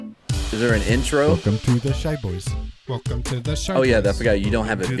Is there an intro? Welcome to the Shy Boys. Welcome to the Shy Oh yeah, I Boys. forgot. You don't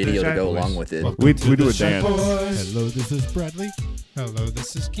have a Welcome to video the to Shy go Boys. along with it. Welcome We to do the a Shy dance. Boys. Hello, this is Bradley. Hello,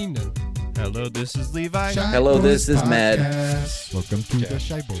 this is Keenan. Hello, this is Levi. Shy Hello, this Boys is Mad. Podcast. Welcome to the Jash.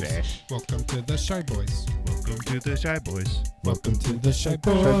 Shy Boys. Welcome to the Shy Boys. Welcome to the Shy Boys. Welcome to the Shy Shy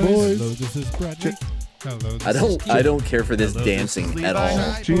Boys. Hello, this is Bradley. Hello, this I is don't. I Keenan. don't care for this Hello, this is dancing Levi. at all.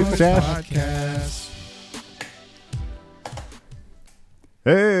 Shy Jeez, Boys Jash. Podcast.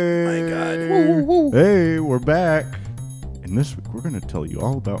 Hey. My God. Hey, we're back. And this week we're going to tell you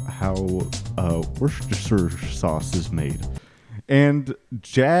all about how Worcestershire sauce is made. And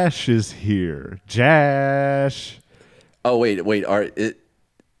Jash is here. Jash. Oh wait. We're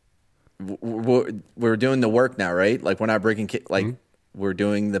doing the work now, right? Like we're not breaking. We're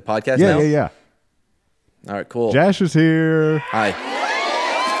doing the podcast Yeah, now. yeah. All right, cool. Jash is here. Hi.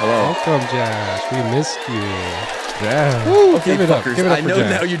 Hello. Welcome, Josh. We missed you. Jash. Okay, Give it up. fuckers. Give it up I for know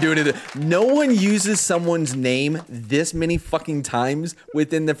Jash. now you're doing it. No one uses someone's name this many fucking times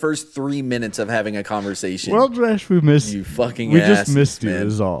within the first 3 minutes of having a conversation. Well, Jash, we missed you fucking. We just asses, missed you, man.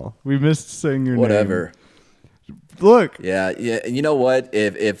 is all. We missed saying your Whatever. name. Look. Yeah. And you know what?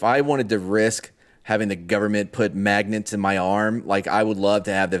 If I wanted to risk having the government put magnets in my arm, like I would love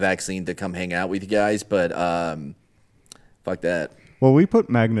to have the vaccine to come hang out with you guys, but fuck that. Well, we put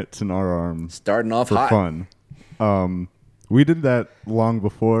magnets in our arms Starting off for hot. fun. We did that long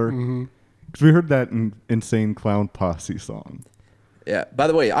before because we heard that Insane Clown Posse song. Yeah. By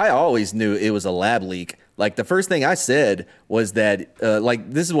the way, I always knew it was a lab leak. Like the first thing I said was that, like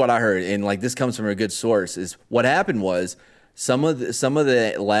this is what I heard, and like this comes from a good source. Is what happened was some of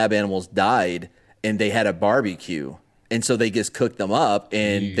the lab animals died, and they had a barbecue, and so they just cooked them up,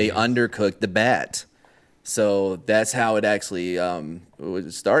 and they undercooked the bat. So that's how it actually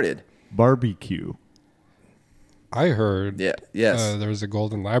was started. Barbecue. I heard Yeah. Yes. there was a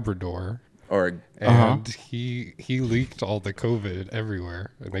golden Labrador, Or and he leaked all the COVID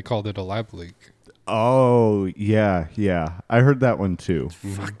everywhere, and they called it a lab leak. Oh, yeah. I heard that one too.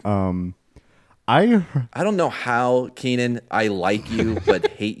 I I don't know how, Keenan, I like you but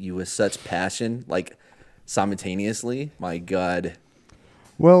hate you with such passion, like simultaneously. My God.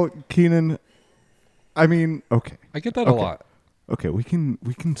 well, Keenan. I mean, okay. I get that a Okay. lot. Okay, we can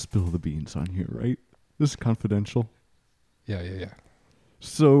spill the beans on here, right? This is confidential. Yeah.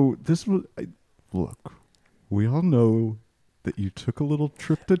 So this was look. We all know that you took a little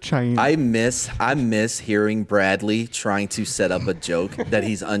trip to China. I miss hearing Bradley trying to set up a joke that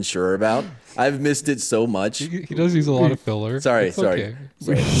he's unsure about. I've missed it so much. He does use a lot of filler. Sorry. It's okay.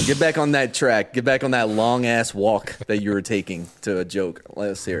 Get back on that track. Get back on that long ass walk that you were taking to a joke.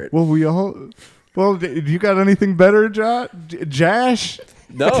 Let's hear it. Well, we all. Well, you got anything better, Jash?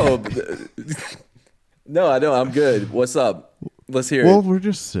 No, no, I don't. I'm good. What's up? Let's hear Well, it. we're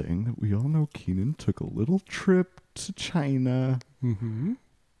just saying that we all know Keenan took a little trip to China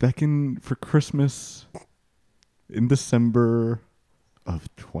back for Christmas in December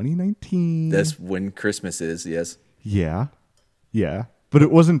of 2019. That's when Christmas is. Yes. yeah, but it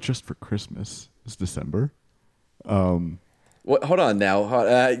wasn't just for Christmas. It's December. What? Hold on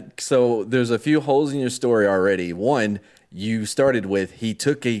now. So there's a few holes in your story already. One, you started with he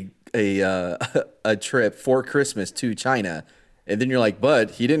took a trip for Christmas to China, and then you're like,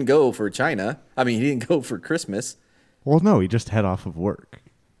 but he didn't go for China. I mean, he didn't go for Christmas, Well, no, he just had off of work.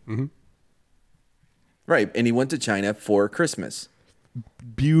 right? And he went to China for Christmas.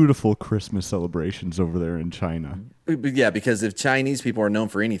 Beautiful Christmas celebrations over there in China. Yeah, because if Chinese people are known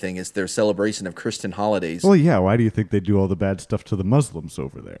for anything, it's their celebration of Christian holidays. Well, yeah. Why do you think they do all the bad stuff to the Muslims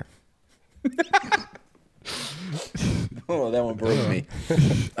over there? Oh, that one broke me.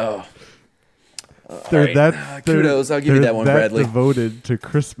 Oh, They're right. that Kudos, I'll give you they're that one, Bradley. Devoted to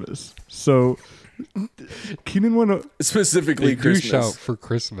Christmas. So Keenan went. specifically They do Christmas. shout for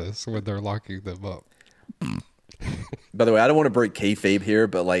Christmas when they're locking them up. By the way, I don't want to break kayfabe here,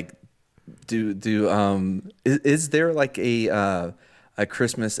 but like, is there like a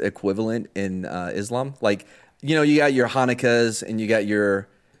Christmas equivalent in Islam? Like, you know, you got your Hanukkahs and you got your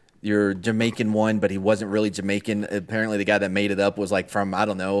Jamaican one, but he wasn't really Jamaican. Apparently, the guy that made it up was like from, I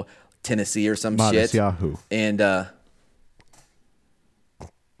don't know, Tennessee or some Modest shit. Yahoo. And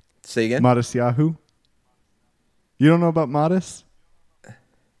say again. Modest Yahoo. You don't know about Modest?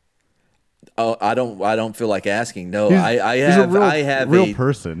 Oh, I don't feel like asking. No, He's- I he's have a I have real a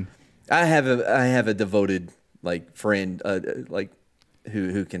person. I have a devoted like friend like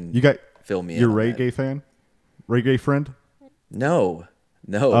who can You got fill me your in on that. reggae fan, reggae friend. No.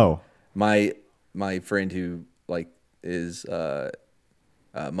 Oh. My friend who like is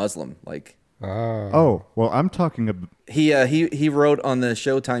Muslim, like Oh, well, I'm talking about. He wrote on the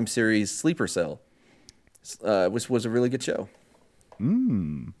Showtime series Sleeper Cell, which was a really good show.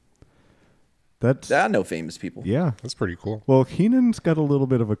 That's I know famous people. yeah. That's pretty cool. Well, Keenan's got a little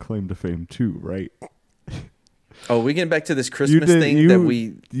bit of a claim to fame too, right? Oh, we getting back to this Christmas thing that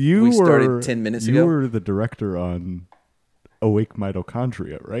we started 10 minutes ago? You were the director on Awake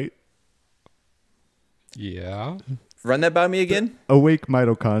Mitochondria, right? Yeah. Run that by me again? Awake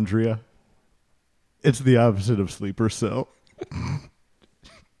Mitochondria. It's the opposite of Sleeper Cell.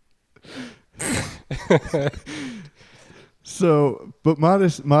 So, but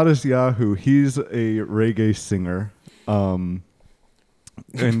Modest Yahoo, he's a reggae singer, and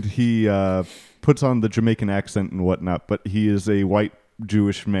he puts on the Jamaican accent and whatnot. But he is a white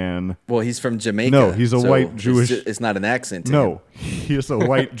Jewish man. Well, he's from Jamaica. No, he's a so white Jewish. It's not an accent. To him. No, he is a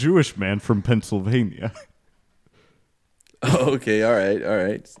white Jewish man from Pennsylvania. Oh, okay. All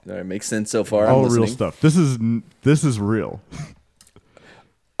right. Makes sense so far. I'm All listening. real stuff. This is real.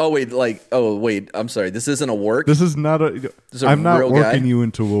 Oh wait. I'm sorry. This isn't a work. This is not a. is a I'm not real working guy? you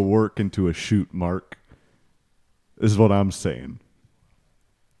into a shoot, Mark. Is what I'm saying.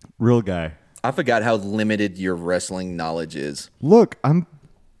 Real guy. I forgot how limited your wrestling knowledge is. Look,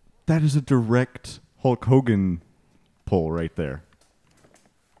 that is a direct Hulk Hogan pull right there.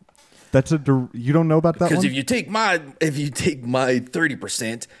 That's you don't know about that Because one? if you take my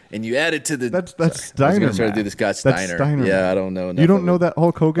 30% and you add it to the That's I was Steiner. gonna try to math. do this guy That's Steiner. Steiner Yeah, math. I don't know. You enough don't of know it. that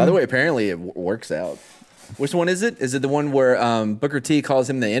Hulk Hogan? By the way, apparently it works out. Which one is it? Is it the one where Booker T calls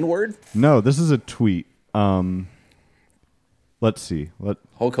him the N-word? No, this is a tweet. Let's see. Hulk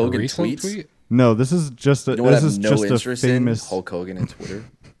A Hogan recent tweets. tweet? No, this is just a. You know what I this have is no just a interest in? famous. Hulk Hogan and Twitter.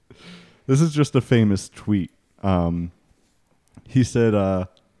 This is just a famous tweet. He said,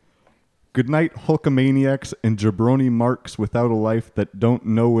 "Good night, Hulkamaniacs and jabroni marks without a life that don't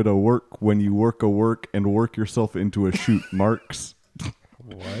know it a work when you work a work and work yourself into a shoot marks."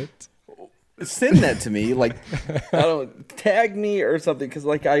 What? Send that to me, like, I don't tag me or something, because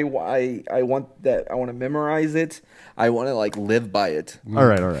like I want that. I want to memorize it. I want to like live by it. All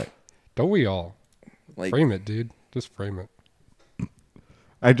right. Don't we all? Like Frame it, dude. Just frame it.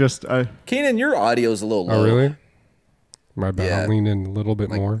 I Keenan, your audio's a little low. Oh, really? My bad. Yeah. I'll lean in a little bit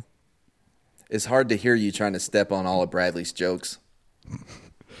more. It's hard to hear you trying to step on all of Bradley's jokes.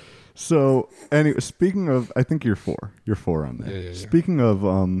 So anyway, speaking of, I think you're four. You're four on there. Yeah. Speaking of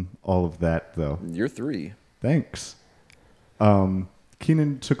all of that though, You're 3. thanks.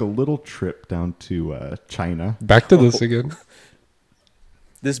 Keenan took a little trip down to China, Back to this again.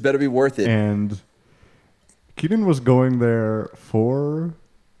 This better be worth it. and Keenan was going there for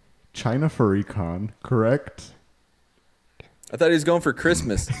China FurryCon, correct? I thought he was going for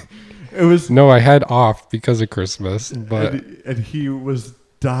Christmas. It was, No, I had off because of Christmas, but and he was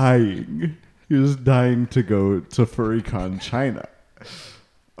dying. He was dying to go to FurryCon China.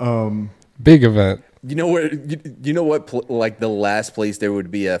 big event. You know where? You know what? Like the last place there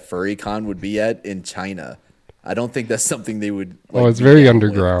would be a furry con would be at in China. I don't think that's something they would. Like, Oh, it's be very down with.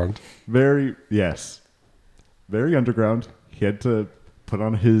 underground. Very underground. He had to put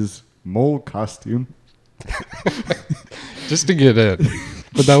on his mole costume. Just to get in.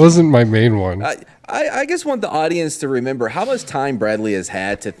 But that wasn't my main one. I just want the audience to remember how much time Bradley has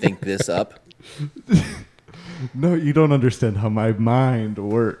had to think this up. No, you don't understand how my mind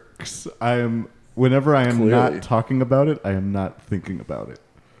works. Whenever I am Clearly. not talking about it, I am not thinking about it.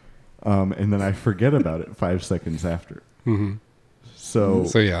 And then I forget about it 5 seconds after. Mm-hmm. So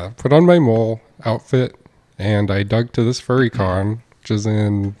So yeah, put on my mole outfit and I dug to this furry con, which is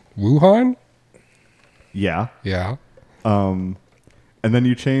in Wuhan. yeah. Yeah. And then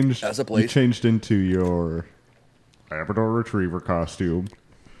you changed. That's a place. You changed into your Labrador Retriever costume,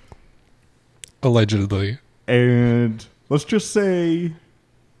 Allegedly. and let's just say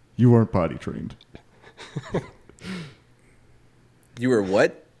you weren't potty trained. You were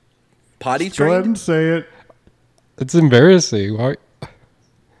what? Potty Go ahead trained? and say it. It's embarrassing. Why?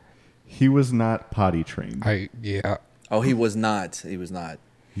 He was not potty trained. Yeah. Oh, he was not. He was not.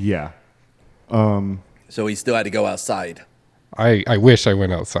 Yeah. So he still had to go outside. I wish I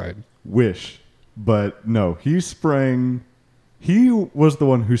went outside. Wish, but no. He was the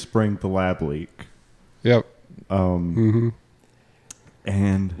one who sprang the lab leak. Yep. And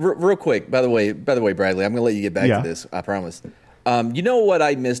Real quick, by the way, Bradley, I'm gonna let you get back Yeah. to this. I promise. You know what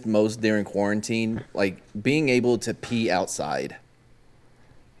I missed most during quarantine? Like being able to pee outside.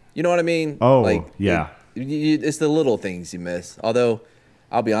 You know what I mean? Oh, like, yeah. It's the little things you miss. Although,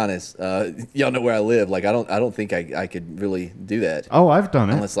 I'll be honest, y'all know where I live. Like I don't think I could really do that I've done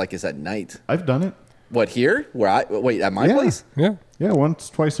it. unless like it's at night. I've done it. What here? Where I wait at my Yeah. place? Yeah. Yeah, once,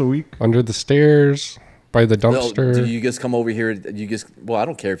 twice a week. Under the stairs, by the No, dumpster. do you just come over here? Well, I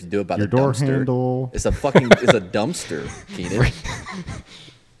don't care if you do it by Your the door dumpster. handle. It's a dumpster, Keenan.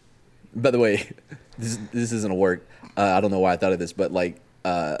 By the way, this isn't a work. I don't know why I thought of this, but like,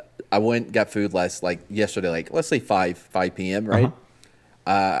 I got food yesterday, like let's say 5 p.m. Right?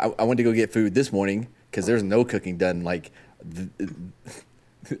 I went to go get food this morning because there's no cooking done. Like,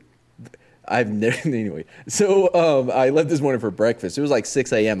 I've never anyway. So I left this morning for breakfast. It was like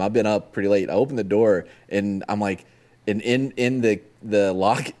 6 a.m. I've been up pretty late. I opened the door and I'm like, and in the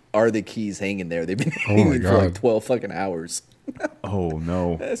lock are the keys hanging there. They've been hanging for like 12 fucking hours. Oh,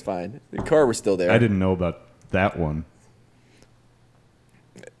 no. That's fine. The car was still there. I didn't know about that one.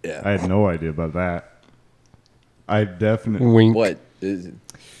 Yeah. I had no idea about that. I definitely... Wink. What?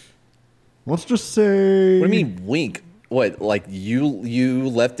 Let's just say... What do you mean wink? What? Like you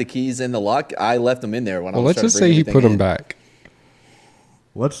left the keys in the lock? I left them in there when I Well, was let's trying to just bring say he put everything them in. back.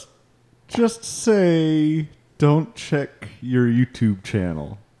 Let's just say don't check your YouTube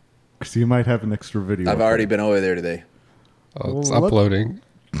channel. Because you might have an extra video. I've up already there. been over there today. Oh, it's Well, uploading.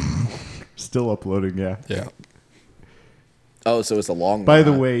 Still uploading, yeah. Yeah. Oh, so it's a long By one,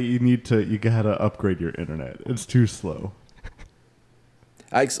 the huh? way, you gotta upgrade your internet. It's too slow.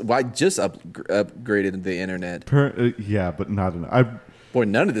 I just upgraded the internet. Yeah, but not enough. Boy,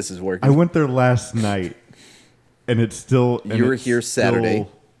 none of this is working. I went there last night, and it's still... and You were it's here Saturday.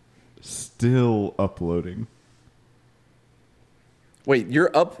 Still uploading. Wait,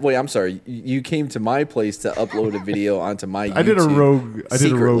 Wait, I'm sorry. You came to my place to upload a video onto my YouTube. I did a rogue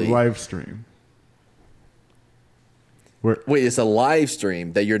secretly. live stream. Where Wait, it's a live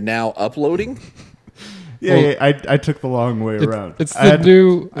stream that you're now uploading? yeah, I took the long way around. it's I the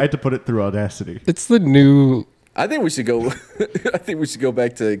new- I had to put it through Audacity. It's the new. I think we should go. I think we should go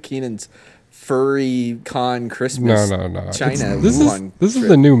back to Keenan's furry con Christmas. No. China. This Wuhan is trip.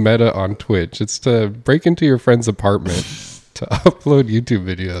 the new meta on Twitch. It's to break into your friend's apartment to upload YouTube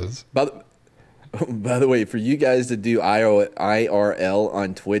videos. By the way, for you guys to do IRL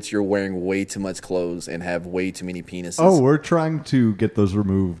on Twitch, you're wearing way too much clothes and have way too many penises. Oh, we're trying to get those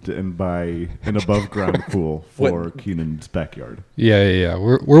removed and buy an above ground pool for Keenan's backyard. Yeah.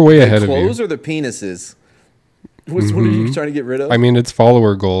 We're way ahead the of you. clothes or the penises? What are you trying to get rid of? I mean, it's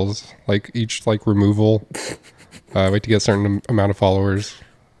follower goals. Like each removal. Wait to get a certain amount of followers.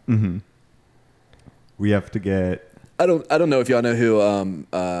 We have to get... I don't know if y'all know who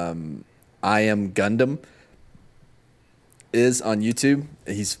I Am Gundam is on YouTube.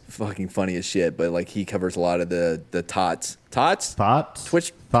 He's fucking funny as shit, but like he covers a lot of the tots. Thoughts?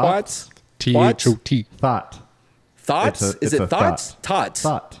 Twitch Thoughts? twats? THOT. Thought. Thoughts? It's Is a it thoughts? thought. Tots.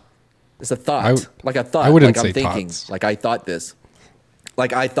 Thought. It's a thought. Like a thought. I wouldn't like I'm say thinking. tots. Like I thought this.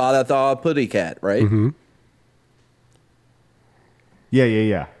 Like I thought a putty cat, right? Mm-hmm.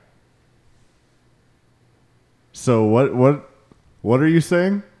 Yeah. So what are you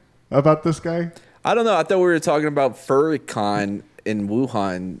saying about this guy? I don't know. I thought we were talking about FurryCon in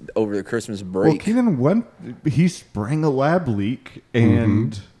Wuhan over the Christmas Well, break. Keenan he sprang a lab leak,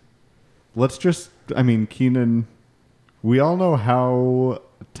 and let's just, Keenan, we all know how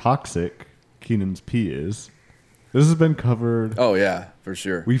toxic Keenan's pee is. This has been covered. Oh yeah, for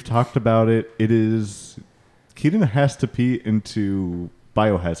sure. We've talked about it. Keenan has to pee into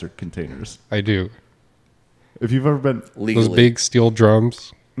biohazard containers. I do. If you've ever been, Legally. Those big steel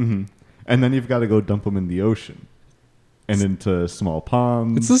drums. and then you've got to go dump them in the ocean and into small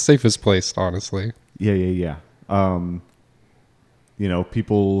ponds. It's the safest place, honestly. Yeah.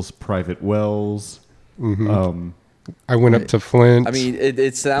 People's private wells. I went up to Flint. I mean,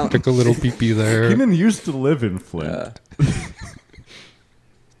 it sounds. took a little pee-pee there. Keenan used to live in Flint.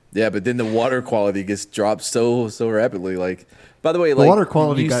 Yeah, but then the water quality gets dropped so rapidly. Like, by the way, water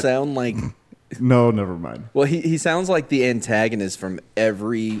quality you got- sound like. No, never mind. Well, he sounds like the antagonist from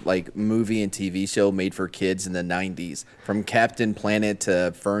every movie and TV show made for kids in the '90s, from Captain Planet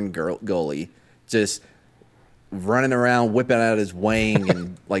to Fern Gully, just running around whipping out his wang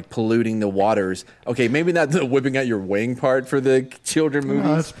and polluting the waters. Okay, maybe not the whipping out your wang part for the children movies.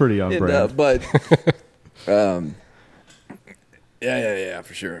 No, that's pretty on brand. But yeah,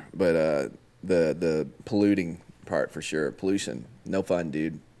 for sure. But the polluting part for sure, pollution, no fun,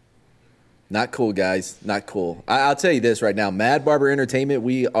 dude. Not cool, guys. Not cool. I'll tell you this right now. Mad Barber Entertainment,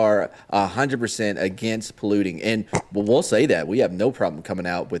 we are 100% against polluting. And we'll say that. We have no problem coming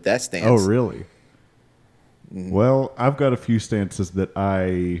out with that stance. Oh, really? Well, I've got a few stances that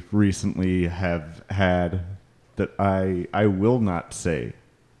I recently have had that I will not say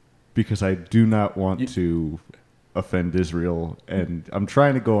because I do not want to offend Israel, and I'm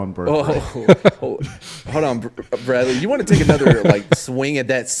trying to go on birthright. Hold on, Bradley. You want to take another like swing at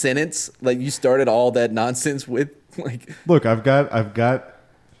that sentence? Like you started all that nonsense with like. Look, I've got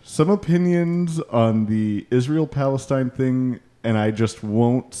some opinions on the Israel-Palestine thing, and I just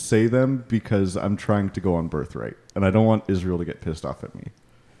won't say them because I'm trying to go on birthright, and I don't want Israel to get pissed off at me.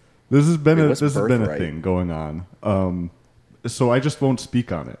 This has been what's a birthright? thing going on, so I just won't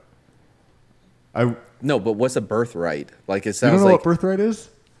speak on it. No, but what's a birthright? Like it You sounds don't know like what birthright is?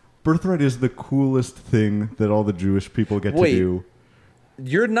 Birthright is the coolest thing that all the Jewish people get Wait. to do.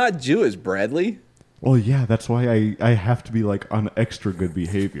 you're not Jewish, Bradley. Well, yeah, that's why I have to be like on extra good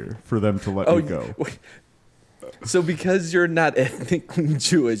behavior for them to let me go. wait. So because you're not ethnically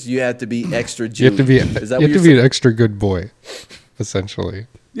Jewish, you have to be extra You Jewish. have to be. Is that You what have you're to be saying? an extra good boy, essentially.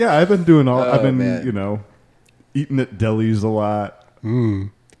 Yeah, I've been doing all. I've Oh, been, man. eating at delis a lot,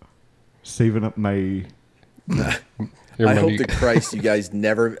 saving up my. Your I money. hope to Christ you guys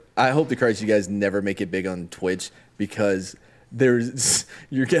never. I hope to Christ you guys never make it big on Twitch because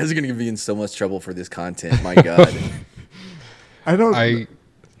you guys are going to be in so much trouble for this content. My God. I don't. I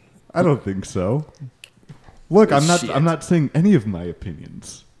I don't think so. Look, I'm Shit. not saying any of my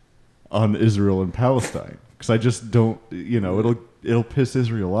opinions on Israel and Palestine because I just don't. It'll piss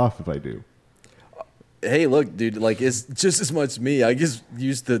Israel off if I do. Hey, look, dude. Like it's just as much me. I just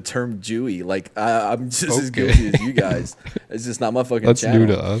use the term Jewy. Like I'm just as Okay. guilty as you guys. It's just not my fucking that's channel. new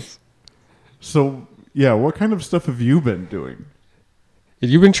to us. So yeah, what kind of stuff have you been doing?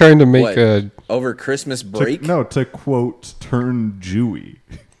 You've been trying to make What? a. Over Christmas break? To quote, turn Jewy.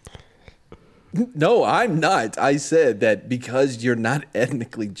 No, I'm not. I said that because you're not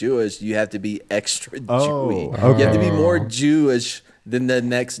ethnically Jewish, you have to be extra Jewy. okay. You have to be more Jewish than the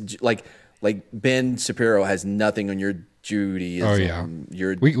next. Like Ben Shapiro has nothing on your Judaism. Oh, yeah.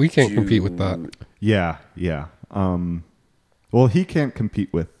 Your We can't compete with that. Yeah. Well, he can't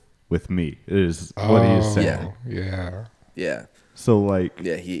compete with me. Is what he is saying. Yeah. Yeah. Yeah, So like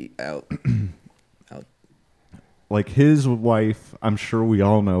yeah. He out. like his wife, I'm sure we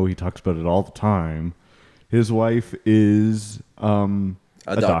all know, he talks about it all the time. His wife is a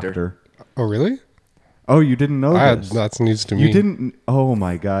doctor. Oh, really? Oh, you didn't know this? That's news to me. You didn't? Oh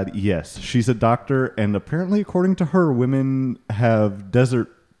my God! Yes, she's a doctor, and apparently, according to her, women have desert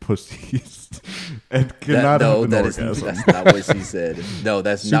pussies and cannot have an orgasm. That's not what she said. No,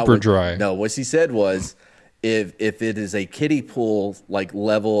 that's not Super what, dry. No, what she said was, if it is a kiddie pool like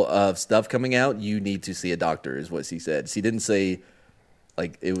level of stuff coming out, you need to see a doctor. Is what she said. She didn't say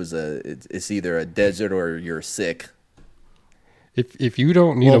like it's either a desert or you're sick. If you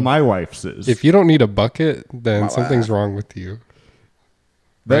don't need Well, my wife says if you don't need a bucket, then My something's wife. wrong with you.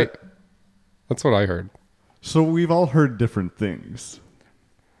 that. Right? That's what I heard. So we've all heard different things.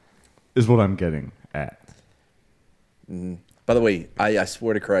 Is what I'm getting at. By the way, I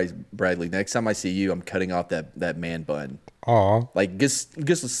swear to Christ, Bradley, next time I see you, I'm cutting off that man bun. Aw. Like just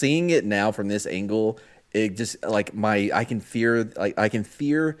seeing it now from this angle, it just like I can feel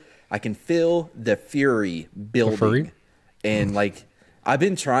the fury building. fury? And like I've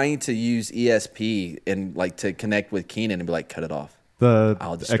been trying to use ESP and like to connect with Keenan and be like, cut it off. The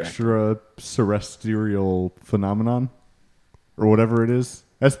I'll distract extra terrestrial phenomenon, or whatever it is.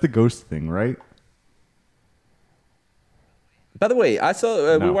 That's the ghost thing, right? By the way, I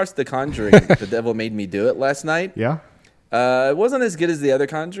saw we No. watched The Conjuring. The Devil Made Me Do It last night. Yeah. It wasn't as good as the other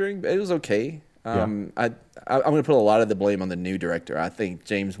Conjuring, but it was okay. I'm going to put a lot of the blame on the new director. I think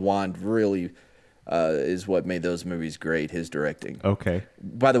James Wan really is what made those movies great. His directing. Okay.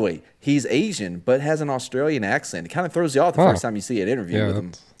 By the way, he's Asian but has an Australian accent. It kind of throws you off the Huh. first time you see an interview Yeah, with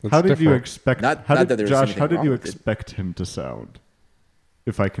him. that's How did you different. expect? Not how that did there was Josh? anything How did wrong you with it. expect him to sound?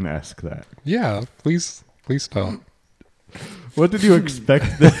 If I can ask that, Yeah, please tell. what did you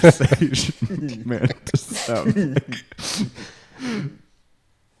expect this Asian man to sound like?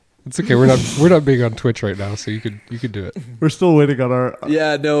 It's okay. We're not big on Twitch right now, so you could do it. We're still waiting on our.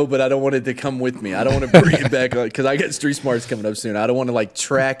 Yeah, no, but I don't want it to come with me. I don't want to bring it back because I got Street Smarts coming up soon. I don't want to like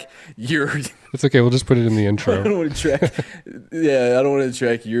track your. It's okay. We'll just put it in the I intro. don't want to track. Yeah, I don't want to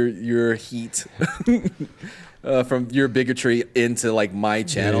track your heat from your bigotry into like my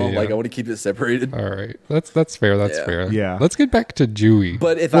channel. Yeah. Like I want to keep it separated. All right. That's fair. That's Yeah. fair. Yeah. Let's get back to Jewy.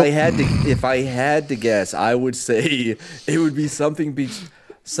 But if I had to guess, I would say it would be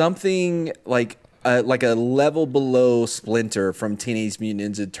something like a level below Splinter from Teenage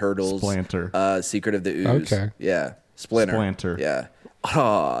Mutant Ninja Turtles. Splinter. Secret of the Ooze. Okay. Yeah, Splinter. Splinter. Yeah.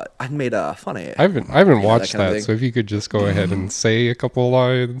 I made a funny. I haven't watched kind of that, thing. so if you could just go ahead and say a couple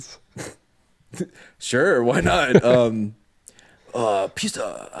lines. Sure, why not?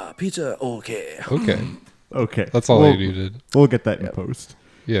 Pizza, okay. Okay. Okay. That's all we'll, I needed. We'll get that in post.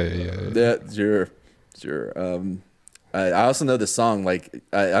 Yeah. Yeah, sure. I also know the song. Like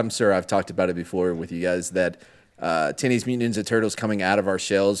I'm sure I've talked about it before with you guys. That Teenage Mutant Ninja Turtles Coming Out of Our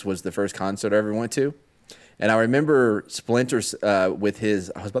Shells was the first concert I ever went to, and I remember Splinter with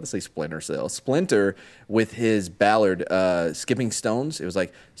his. I was about to say Splinter Cell. Splinter with his ballad, "Skipping Stones." It was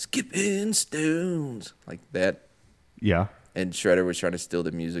like skipping stones, like that. Yeah. And Shredder was trying to steal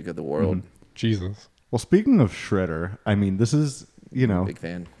the music of the world. Mm-hmm. Jesus. Well, speaking of Shredder, I mean, this is, Big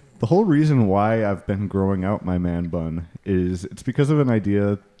fan. the whole reason why I've been growing out my man bun is it's because of an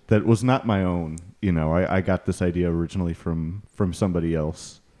idea that was not my own. I got this idea originally from somebody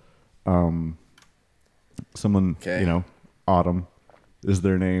else. Someone, Okay. Autumn is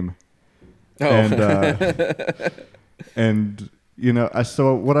their name. Oh, And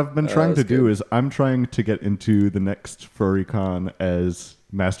so what I've been trying to that's do good. is I'm trying to get into the next FurryCon as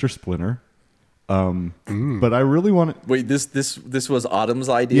Master Splinter. But I really want it. wait, this was Autumn's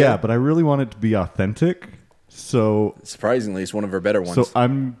idea. Yeah, but I really want it to be authentic. So Surprisingly, it's one of her better ones. so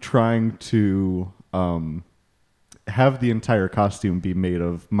I'm trying to have the entire costume be made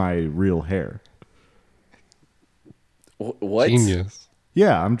of my real hair. What? Genius.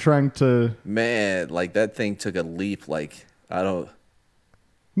 Yeah, I'm trying to. Man, like that thing took a leap. Like I don't.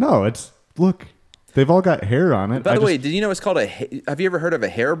 No, look. They've all got hair on it. By the way, did you know it's called have you ever heard of a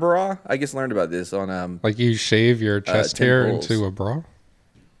hair bra? I just learned about this on Like you shave your chest Tim hair Pool's. into a bra?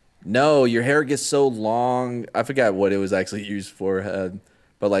 No, your hair gets so long. I forgot what it was actually used for,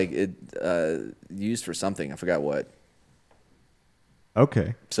 but like it used for something. I forgot what.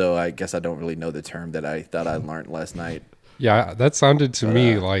 Okay. So I guess I don't really know the term that I thought I learned last night. Yeah, that sounded to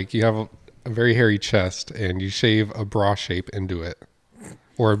me like you have a very hairy chest and you shave a bra shape into it.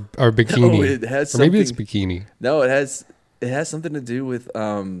 Or bikini. No, it has or maybe it's something- bikini. No, it has something to do with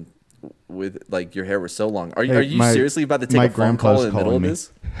like your hair was so long. Are Hey, you my- seriously about to my take a phone call grandpa's in the middle of calling me.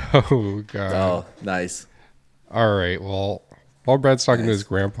 this? Oh god. Oh, nice. All right. Well, while Brad's talking to his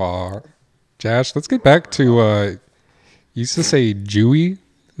grandpa, Josh, let's get back to you used to say Jewy.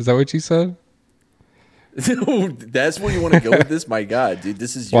 Is that what you said? That's where you want to go with this? My God, dude,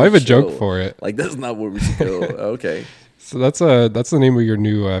 this is. Well, I your have a joke show. for it. Like that's not where we should go. Okay. So that's the name of your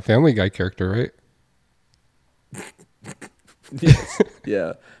new Family Guy character, right? Yes.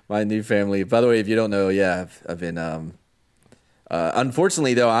 Yeah. My new family. By the way, if you don't know, yeah, I've been.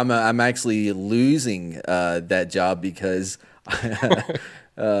 Unfortunately, though, I'm actually losing that job because.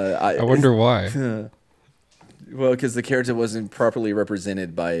 I wonder why. Well, because the character wasn't properly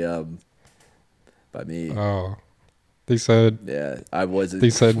represented by me. Oh, they said Yeah, I wasn't. they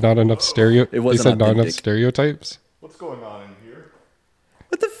said not enough stereo. It wasn't They said not enough authentic. stereotypes. What's going on in here?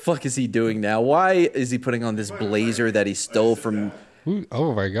 What the fuck is he doing now? Why is he putting on this blazer that he stole from? Ooh,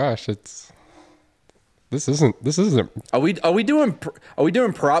 oh my gosh, this isn't. Are we doing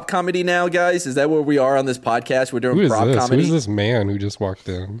prop comedy now, guys? Is that where we are on this podcast? We're doing Who is prop this? comedy. Who's this man who just walked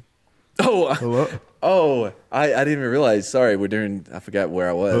in? Oh, Hello? I didn't even realize. Sorry, we're doing. I forgot where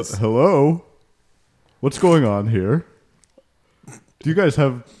I was. Hello? What's going on here? Do you guys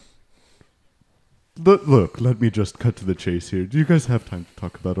have... Look, let me just cut to the chase here. Do you guys have time to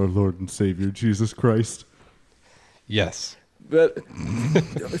talk about our Lord and Savior, Jesus Christ? Yes. But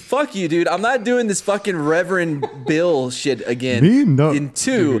fuck you, dude. I'm not doing this fucking Reverend Bill shit again. Me? No. In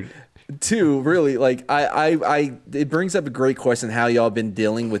two, really, like I it brings up a great question how y'all been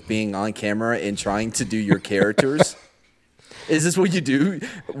dealing with being on camera and trying to do your characters. Is this what you do?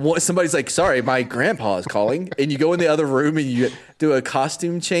 Somebody's like, sorry, my grandpa is calling, and you go in the other room and you do a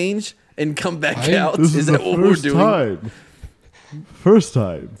costume change and come back out. This is that the what we're first doing? time. First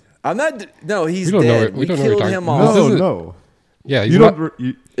time. I'm not. No, he's We don't know dead. it- we We don't know what killed you're him talking- off. This No, isn't- no. Yeah, he's You not. don't,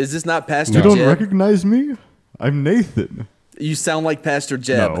 you, Is this not Pastor you don't Jeb? recognize me? I'm Nathan. You sound like Pastor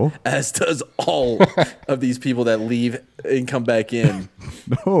Jeb, No. as does all of these people that leave and come back in.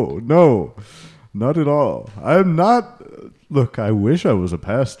 No, not at all. I'm not. Look, I wish I was a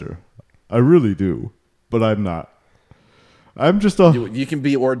pastor. I really do, but I'm not. I'm just a. You can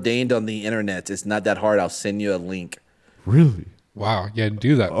be ordained on the internet. It's not that hard. I'll send you a link. Really? Wow. Yeah,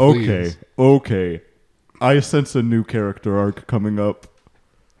 do that. Okay, Please. okay. I sense a new character arc coming up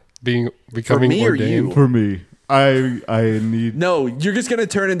Becoming me or ordained. you? for me. I need. No, you're just gonna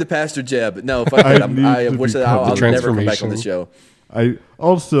turn into Pastor Jeb. No, fuck that. need I to wish that become I'll the never come back on the transformation. show. I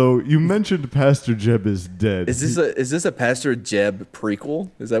also. You mentioned Pastor Jeb is dead. Is this a Pastor Jeb prequel?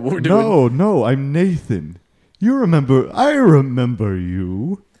 Is that what we're doing? No. I'm Nathan. You remember? I remember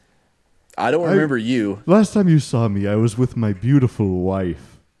you. I don't remember you. Last time you saw me, I was with my beautiful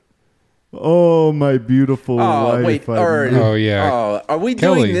wife. Oh, my beautiful Oh wife. wait, I or, miss Oh, yeah. Oh, are we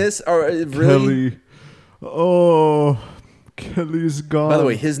Kelly. doing this? Or really? Kelly. Oh, Kelly's gone. By the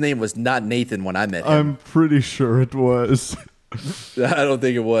way, his name was not Nathan when I met him. I'm pretty sure it was. I don't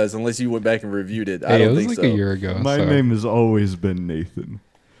think it was, unless you went back and reviewed it. I Hey, it don't was think like so. a year ago. My so. name has always been Nathan.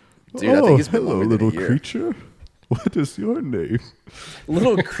 Dude, I think it's been hello, longer than a little year. creature. What is your name?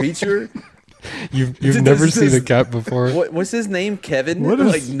 Little creature. You've This never is- seen a cat before. What's his name? Kevin. What is-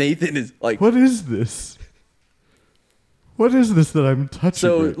 like Nathan is like. What is this? What is this that I'm touching?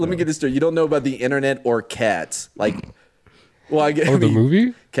 So right let me now? get this straight. You don't know about the internet or cats? Like, well, I Oh, the mean,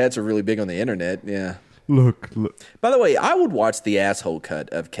 movie? Cats are really big on the internet. Yeah. Look. By the way, I would watch the asshole cut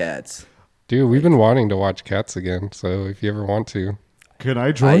of Cats. Dude, we've been wanting to watch Cats again. So if you ever want to, Can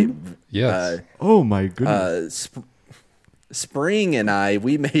I join? yes. Oh my goodness. Spring and I,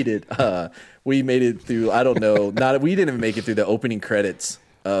 we made it. We made it through. I don't know. We didn't even make it through the opening credits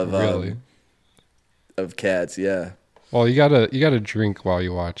of Really? of Cats. Yeah. Well, you gotta drink while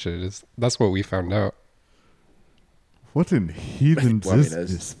you watch it. That's what we found out. What in heathens Well, I mean, is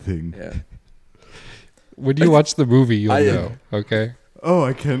that's- this thing? Yeah. When you watch the movie, you'll I- know. Okay. Oh,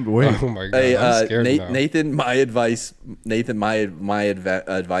 I can't wait. Oh my god, Hey, I'm scared now. Nathan, my advice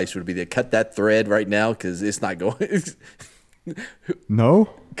would be to cut that thread right now because it's not going. No?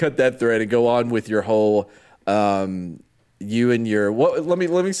 Cut that thread and go on with your whole. You and your what? Let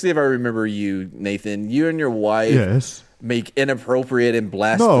me see if I remember you, Nathan. You and your wife Yes. make inappropriate and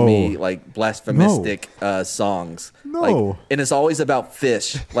blasphemy, No. like blasphemistic songs. No. Like, and it's always about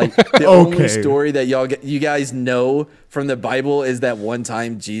fish. Like the only Okay. story that you guys know from the Bible is that one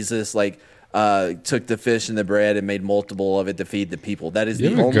time Jesus took the fish and the bread and made multiple of it to feed the people. That is You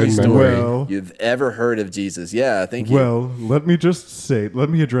the have a only good story memory. Well- you've ever heard of Jesus. Yeah, thank you. Well, let me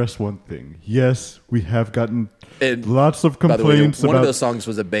address one thing. Yes, we have gotten And lots of by the way, complaints one of about. those songs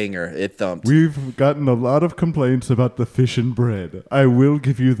was a banger. It thumped. We've gotten a lot of complaints about the fish and bread. I will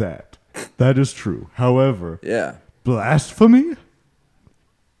give you that. That is true. However, Yeah. blasphemy?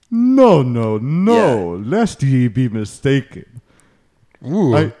 No, no, no. Lest ye be mistaken.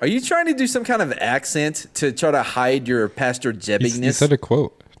 Ooh, I- Are you trying to do some kind of accent to try to hide your Pastor you Jebbingness? said a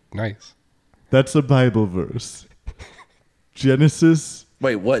quote. Nice. That's a Bible verse. Genesis.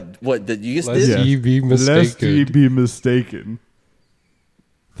 Wait, what? What did you just Lest did? ye be Lest ye mistaken. be mistaken.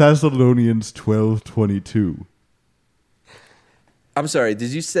 Thessalonians 12:22. I'm sorry. Did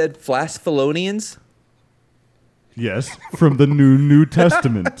you said Flasphalonians? Yes, from the New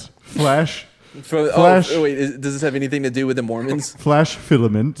Testament. Flash Flash- Oh, wait. Does this have anything to do with the Mormons? flash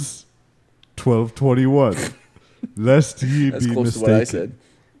filaments 12:21. Lest ye That's be close to mistaken. what I said.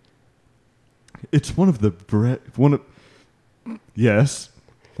 It's one of the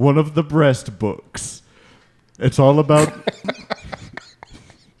one of the breast books. It's all about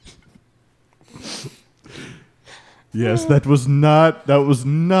Yes, that was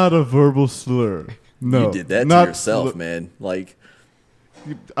not a verbal slur. No. You did that to not yourself, slur- man. Like,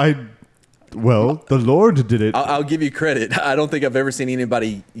 Well, the Lord did it. I'll give you credit. I don't think I've ever seen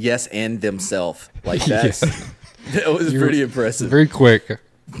anybody yes and themselves like that. That was You're- pretty impressive. Very quick.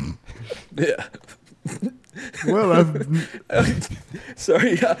 Yeah. Well, I've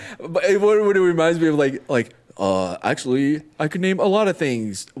Sorry, but what it reminds me of, actually, I could name a lot of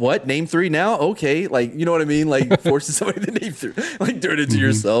things. What? Name three now? Okay, like, you know what I mean? Like, forcing somebody to name three, like, turn it to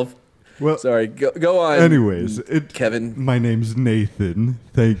yourself. well. Sorry, go on. Anyways, Kevin, my name's Nathan.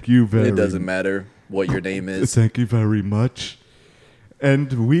 Thank you very. it doesn't matter what your name is. Thank you very much.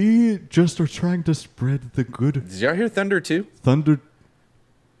 And we just are trying to spread the good Did y'all hear Thunder too? Thunder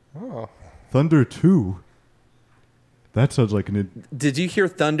Oh. Thunder 2. That sounds like an Did you hear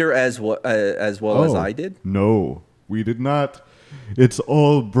Thunder as well as I did? No, we did not. It's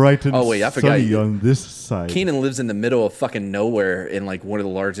all bright and Oh, wait, I forgot sunny you- on this side. Keenan lives in the middle of fucking nowhere in like one of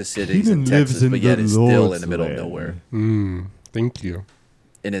the largest cities Keenan in Texas, lives in but yet the it's still in Lord's the middle land. of nowhere. Thank you.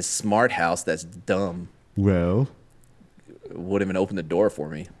 In his smart house, that's dumb. Well, Wouldn't even open the door for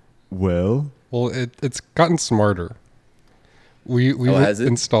me. well, Well, it's gotten smarter. We has it?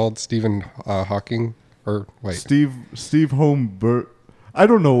 installed Stephen Hawking, or wait, Steve Holmberg. I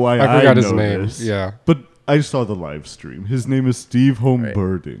don't know why I forgot his know name. this, Yeah. but I saw the live stream. His name is Steve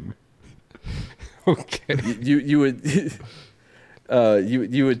Holmbirding. Okay. You would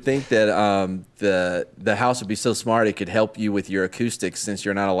you would think that the house would be so smart it could help you with your acoustics since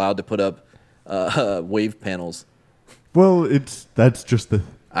you're not allowed to put up wave panels. Well, that's just the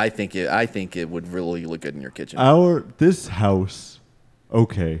I think it would really look good in your kitchen. this house.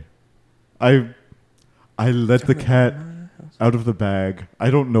 Okay, I let the cat out of the bag. I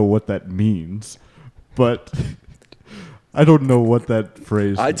don't know what that means, but I don't know what that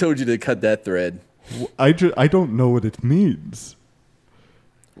phrase. I told you to cut that thread. I don't know what it means.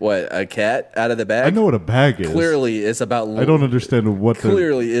 What, a cat out of the bag? I know what a bag is. Clearly, it's about. I don't understand what the.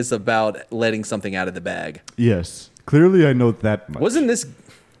 Clearly, it's about letting something out of the bag. Yes. Clearly, I know that much. Wasn't this?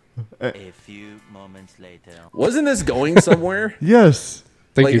 A few moments later. Wasn't this going somewhere? Yes.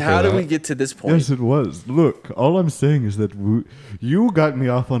 Thank like, you for how that. did we get to this point? Yes, it was. Look, all I'm saying is that you got me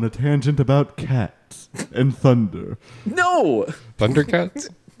off on a tangent about cats and thunder. No, Thundercats?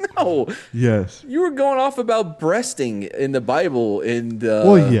 no. Yes. You were going off about breasting in the Bible and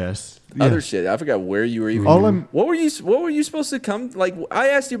Well, yes. other Yes. shit. I forgot where you were even. All I'm What were you supposed to come? Like, I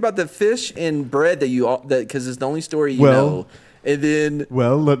asked you about the fish and bread that because it's the only story you Well- know. And then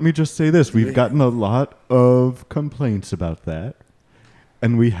Well, let me just say this. We've gotten a lot of complaints about that,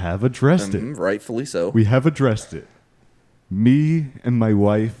 and we have addressed it. rightfully so. We have addressed it. Me and my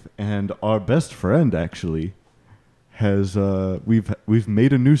wife and our best friend actually has we've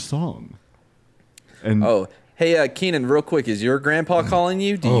made a new song. And Oh, hey, Keenan, real quick, is your grandpa calling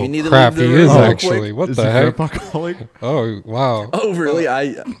you? Do Oh, you need crap, to leave he the room is real actually. quick? What is the your heck? grandpa calling? Oh, wow. Oh, really?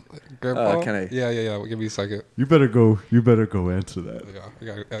 Grandpa? can I- Yeah. Give me a second. You better go answer that.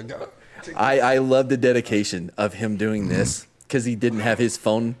 Yeah, I got it. I love the dedication of him doing this because he didn't have his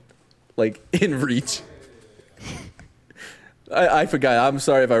phone like in reach. I forgot. I'm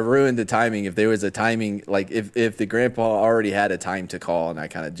sorry if I ruined the timing. If there was a timing, like if the grandpa already had a time to call and I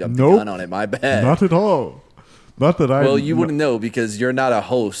kind of jumped the Nope. gun on it, my bad. Not at all. Not that I well, you wouldn't know because you're not a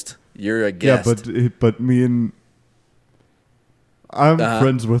host. You're a Yeah, guest. but me and I'm Uh-huh.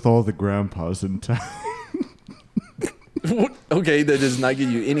 friends with all the grandpas in town. Okay, that does not get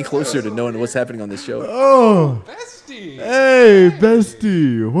you any closer to knowing what's happening on this show. Oh, Bestie! hey,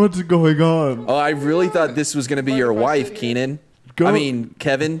 bestie, what's going on? Oh, I really thought this was going to be your wife, Keenan. I mean,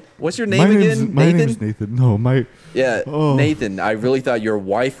 Kevin. What's your name again? My Nathan? name's Nathan. No, Yeah, Oh. Nathan. I really thought your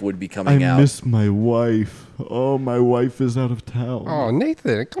wife would be coming I out. miss my wife. Oh, my wife is out of town. Oh,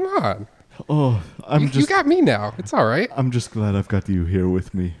 Nathan, come on. Oh, You got me now. It's all right. I'm just glad I've got you here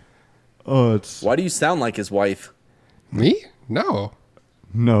with me. Oh, it's Why do you sound like his wife? Me? No.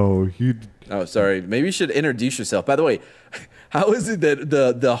 no, you. Oh, sorry. Maybe you should introduce yourself. By the way, how is it that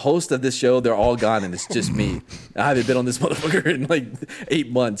the host of this show, they're all gone and it's just me? I haven't been on this motherfucker in like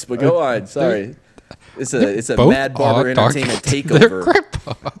 8 months, but go on. Sorry. It's a Both Mad Barber are talking Entertainment to their takeover.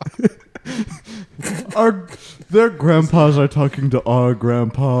 grandpa. Their grandpas are talking to our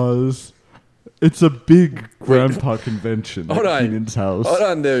grandpas. It's a big grandpa convention Hold at on. Keenan's house. Hold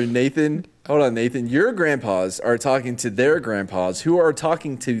on there, Nathan. Hold on, Nathan. Your grandpas are talking to their grandpas who are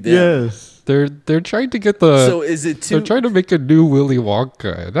talking to them. Yes. They're trying to get the. So is it They're two? trying to make a new Willy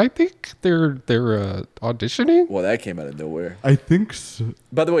Wonka, and I think they're auditioning. Well, that came out of nowhere. I think so.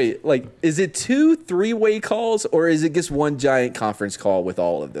 By the way, like, is it 2 3-way calls or is it just one giant conference call with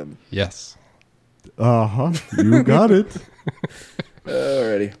all of them? Yes. Uh-huh. You got it.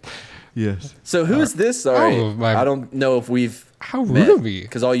 Alrighty. Yes. So who's this? Sorry, Oh, my- I don't know if we've How rude of me.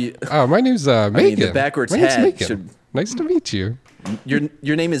 because all you My name's Megan. mean, the backwards My name's hat Megan. should- Nice to meet you.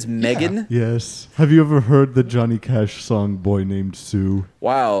 your name is Megan. Yes. Have you ever heard the Johnny Cash song Boy Named Sue?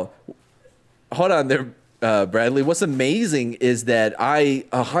 Wow. Hold on there, Bradley. What's amazing is that I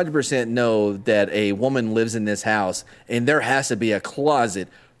 100% know that a woman lives in this house, and there has to be a closet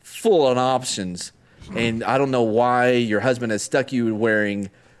full of options. And I don't know why your husband has stuck you wearing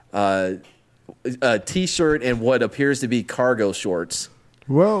a T-shirt and what appears to be cargo shorts.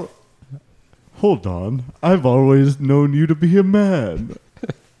 Well, hold on. I've always known you to be a man.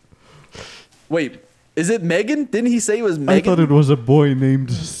 Wait, is it Megan? Didn't he say it was I Megan thought it was a boy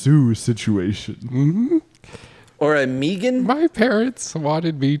named Sue situation. or a Megan? My parents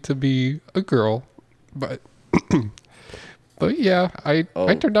wanted me to be a girl, but but yeah, I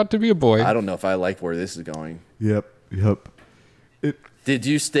turned out to be a boy. I don't know if I like where this is going. Yep. Did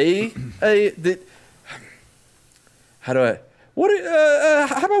you stay? How do I?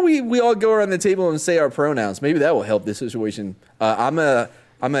 How about we all go around the table and say our pronouns? Maybe that will help this situation. I'm a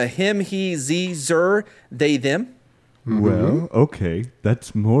him, he, ze, zer, they, them. Well, okay.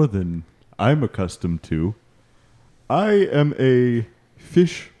 That's more than I'm accustomed to. I am a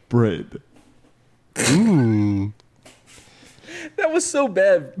fish bread. That was so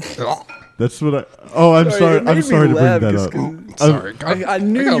bad. That's what I. Oh, I'm Sorry, sorry. it made I'm me sorry to bring laugh that 'cause- up. 'cause- Sorry, I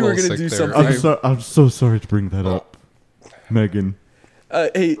knew got a you were little gonna sick do there. something. I'm so sorry to bring that up, Megan.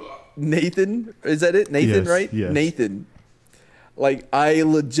 Hey, Nathan, is that it? Nathan, Yes, right? yes. Nathan. Like I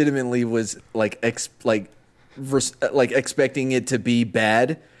legitimately was like expecting it to be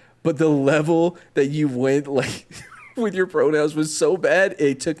bad, but the level that you went like with your pronouns was so bad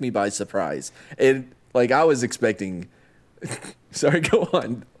it took me by surprise. And like I was expecting. Sorry, go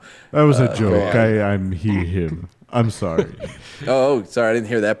on. That was a joke. on. I'm he, him. I'm sorry. Oh, sorry, I didn't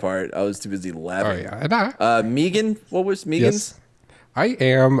hear that part. I was too busy Oh laughing. yeah, and I Megan, what was Megan's? yes, I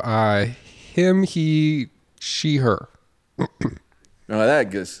am him, he, she, her. Oh, that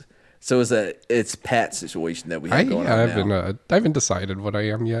goes. So it's Pat's situation that we have going on now. I haven't decided what I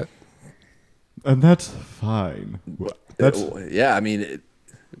am yet. And that's fine. That's Yeah, I mean,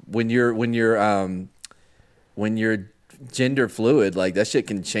 when you're gender fluid, like that shit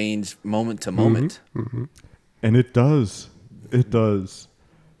can change moment to moment. and it does. It does.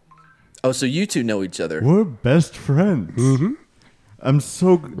 Oh, so you two know each other? We're best friends. I'm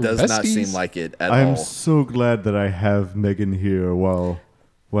so Does not besties. seem like it at all. I'm so glad that I have Megan here while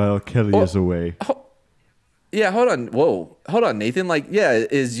Kelly is away. Yeah, hold on. Whoa, hold on, Nathan. Like, yeah,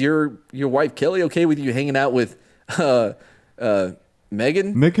 is your wife Kelly okay with you hanging out with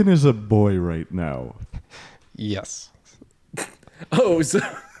Megan? Megan is a boy right now. Yes. Oh,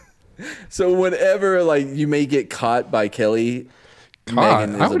 so whenever like you may get caught by Kelly, Caught.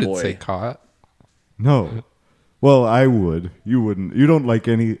 Megan is I a wouldn't boy. say caught. No. Well, I would. You wouldn't. You don't like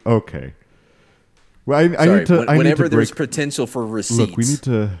any. Okay. Well, I Sorry, need to. I need whenever to there's break. potential for receipts. Look, we need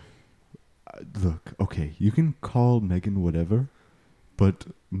to. Look, okay. You can call Megan whatever, but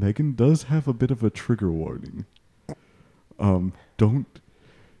Megan does have a bit of a trigger warning.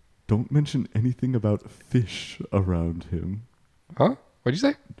 Don't mention anything about fish around him. Huh? What'd you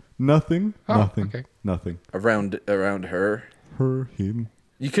say? Nothing. Oh, nothing. okay. Nothing. around her. Her, him.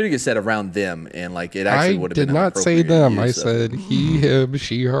 You could have just said around them, and like it actually I would have did been. not say appropriate them. I use of- said he, him,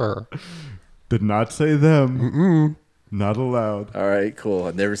 she, her. Did not say them. Not allowed. All right, cool.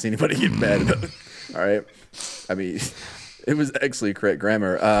 I've never seen anybody get mad about it. All right. I mean, it was actually correct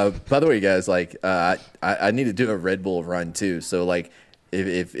grammar. By the way, guys, like, I need to do a Red Bull run too. So, like,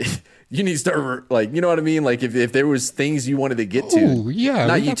 if you need to start, like, you know what I mean? Like, if there was things you wanted to get to. Ooh, yeah,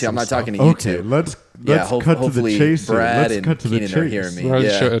 Not we you got two. I'm some not stuff. talking to you Okay, two. let's Yeah, cut to the hopefully chase here. Brad Let's and cut to the Keenan are chase. hearing me. You want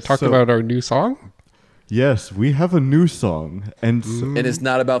Yeah. to talk So- about our new song? Yes, we have a new song, and And it's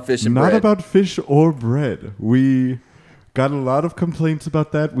not about fish and not bread. about fish or bread. We got a lot of complaints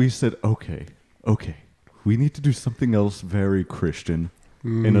about that. We said, okay, we need to do something else very Christian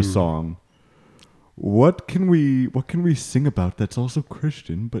in a song. What can we sing about that's also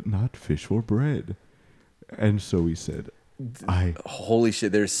Christian but not fish or bread? And so we said, Holy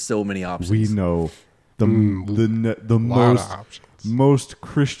shit, there's so many options. we know the Lot most of options. most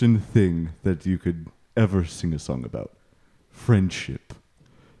Christian thing that you could ever sing a song about. Friendship.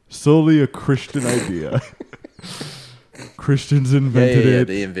 Solely a Christian idea. Christians invented yeah, it.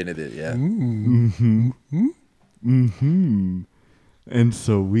 they invented it, yeah. And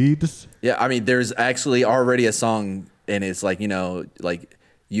so we just Yeah, I mean, there's actually already a song, and it's like, you know, like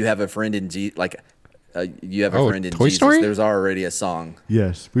you have a friend in Jesus, like you have a Oh, friend in Toy Jesus. Story? There's already a song.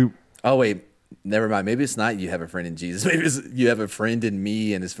 yes, we Oh wait, never mind. Maybe it's not you have a friend in Jesus. Maybe it's you have a friend in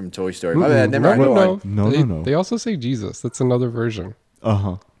me, and it's from Toy Story. My bad. Never mind. Go on. No. They also say Jesus. That's another version.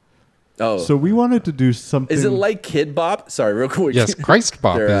 uh-huh. Oh, So we wanted to do something. is it like Kid Bop? Sorry, real quick. Yes, Christ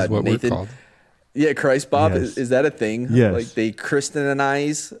Bop They're, is what Nathan. we're called. Yeah, Christ Bop. Yes. Is that a thing? Yes. Like they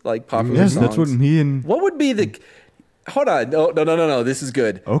Christianize like popular Yes, songs. that's what me and What would be the? Hold on. No. This is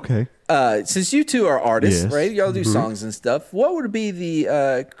good. okay. Since you two are artists, Yes. right? Y'all do songs and stuff. What would be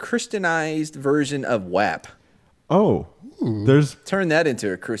the Christianized version of WAP? Oh, there's Turn that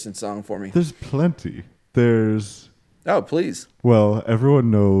into a Christian song for me. plenty. There's Oh, please. well, everyone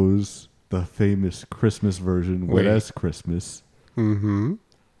knows the famous Christmas version, Wet Wait. as Christmas.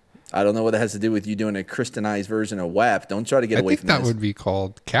 I don't know what that has to do with you doing a Christianized version of WAP. Don't try to get I away think from that this. would be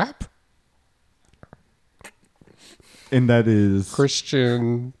called CAP, And that is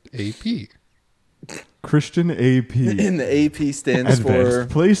Christian AP. Christian AP. And the AP stands Advanced for.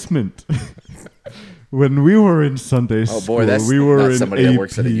 placement. When we were in Sunday school, boy, that's we were not in somebody AP that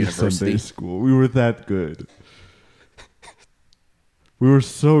works at a university. Sunday school. We were that good. We were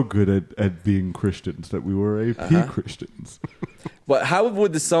so good at being Christians that we were AP Uh-huh. Christians. But how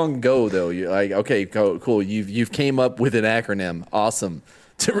would the song go though? You're like, okay, cool. You've came up with an acronym. Awesome.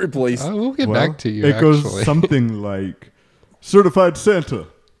 To replace. We'll get Well, back to you. It actually. goes something like Certified Santa,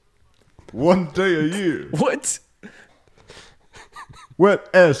 one day a year, What? wet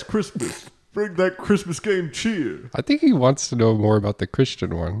as Christmas, bring that Christmas game cheer. I think he wants to know more about the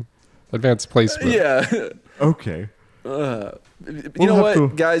Christian one, advanced placement. Yeah. Okay, You We'll know have what, to-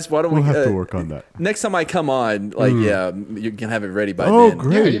 guys? Why don't we'll we have to work on that. next time I come on? Like, yeah, you can have it ready by Oh, then.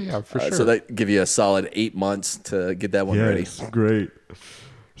 great. Yeah, for sure. So that give you a solid 8 months to get that one ready. Yes, great.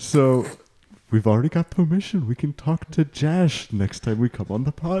 So we've already got permission. We can talk to Jash next time we come on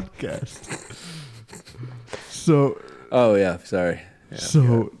the podcast. So Oh yeah, sorry.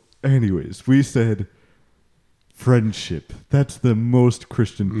 Yeah, anyways, we said friendship. That's the most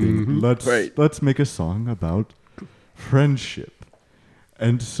Christian thing. Let's make a song about friendship.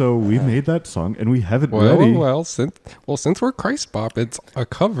 And so we made that song, and we have it ready. Since we're Christ Bop, it's a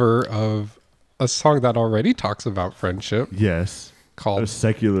cover of a song that already talks about friendship. Yes. Called a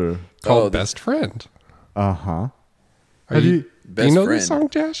secular. Called Best Friend. Uh-huh. Do you know friend. this song,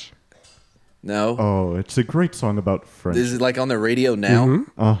 Josh? No. Oh, it's a great song about friendship. Is it like on the radio now?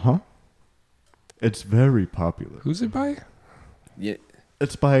 Mm-hmm. Uh-huh. It's very popular. Who's it by? Yeah.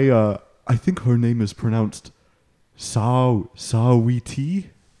 It's by, I think her name is pronounced Saweetie?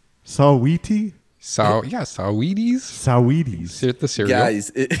 Saweetie? Saweeties? Saweeties. The cereal.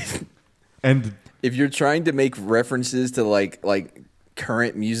 Guys, And if you're trying to make references to like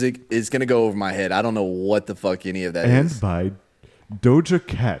current music, it's gonna go over my head. I don't know what the fuck any of that is. by Doja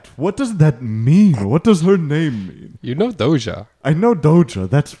Cat. What does that mean? What does her name mean? You know Doja. I know Doja.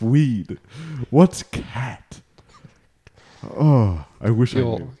 That's weed. What's cat? Oh, I wish I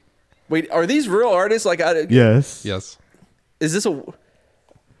knew. Wait, are these real artists? Like, Yes. Yes. Is this a?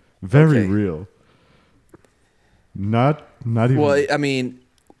 Very Okay. real. Not even. Well, I mean,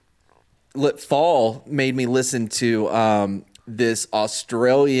 fall made me listen to this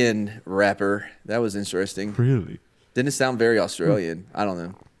Australian rapper. That was interesting. Really Didn't it sound very Australian? I don't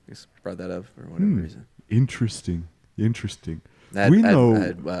know. Just brought that up for whatever reason. interesting. I We had know.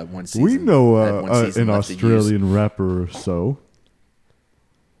 one season. We know I had one season an left to use. Australian rapper or so.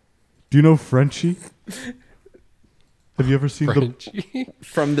 Do you know Frenchie? Have you ever seen Frenchie.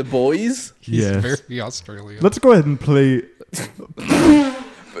 From The Boys. He's Yes. very Australian. Let's go ahead and play.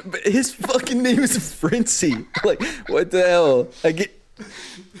 But his fucking name is Frenchie. Like, what the hell? I get.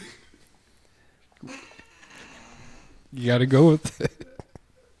 You gotta go with it.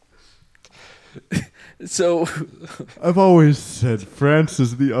 So, I've always said France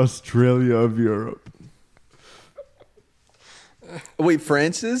is the Australia of Europe. wait,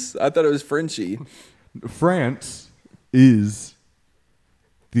 Francis? I thought it was Frenchie. France is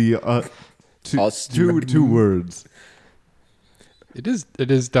the two words. It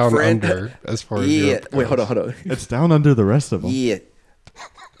is down Friend- under as far as Yeah. Europe Wait, goes. hold on. It's down under the rest of them. Yeah.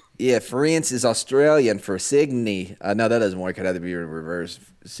 Yeah, France is Australian for Sydney. No, that doesn't work. I'd have to be in reverse.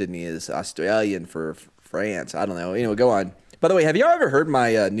 Sydney is Australian for France. I don't know. Anyway, go on. By the way, have y'all ever heard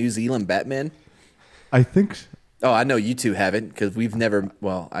my New Zealand Batman? I think Oh, I know you two haven't because we've never.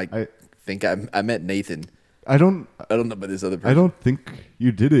 Well, I think I met Nathan. I don't I don't know about this other person. I don't think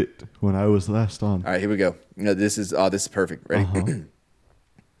you did it when I was last on. All right, here we go. No, this is perfect. Ready?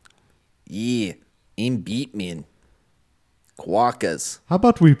 Yeah, in Beatman, Quokkas. How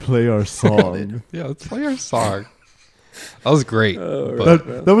about we play our song? Yeah, let's play our song. That was great.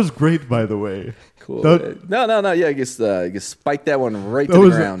 That was great, by the way. Cool. That, No. Yeah, I guess spike that one right to That the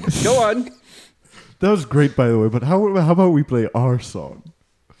was- ground. Go on. that was great, by the way. But how about we play our song?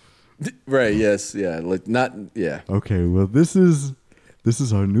 Right. Yes. Yeah. Like not. Yeah. Okay. Well, this is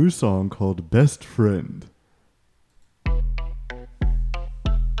our new song called "Best Friend."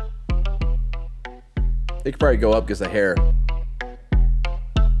 It could probably go up because of hair.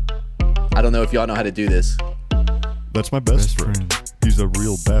 I don't know if y'all know how to do this. That's my best friend. He's a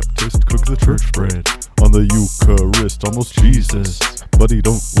real Baptist, cooks the church bread on the Eucharist, almost Jesus. But he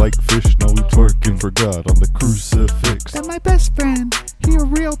don't like fish, now he twerking for God on the crucifix. That my best friend, he a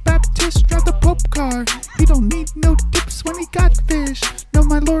real Baptist, drive the Pope car. He don't need no tips when he got fish. No,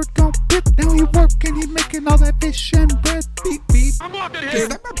 my Lord gon' pip, now he working, he making all that fish and bread. Beep beep. Is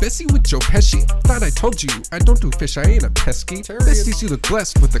that my Bessie with Joe Pesci? Thought I told you, I don't do fish, I ain't a pesky. Besties, you look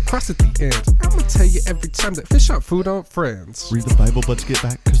blessed with the cross at the end. I'ma tell you every time that fish out food on friends. Read the Bible, let's get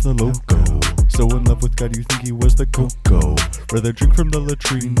back, cause the loco. So in love with God, you think he was the cocoa. Rather drink from the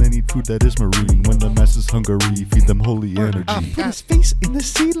latrine than eat food that is marine. When the mass is hungry, feed them holy energy. Put his face in the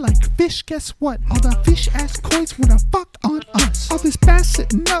sea like fish, guess what? All the fish ass coins wanna fuck on us. All this bass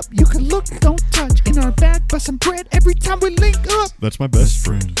sitting up, you can look, don't touch. In our bag, bustin' bread every time we link up. That's my best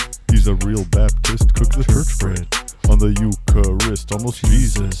friend. He's a real Baptist, cooks the church bread on the Eucharist, almost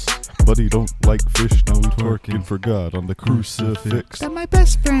Jesus. But he don't like fish, now he's twerking for God on the crucifix. That my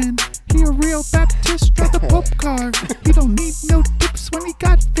best friend, he a real Baptist, drive the Pope car. He don't need no tips when he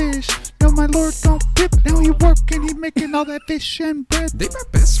got fish. No, my Lord don't pip, now he working, he making all that fish and bread. They my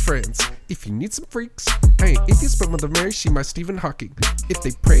best friends. If you need some freaks, I ain't atheist, but Mother Mary, she my Stephen Hawking. If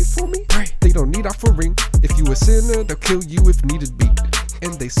they pray for me, they don't need offering. If you a sinner, they'll kill you if needed be.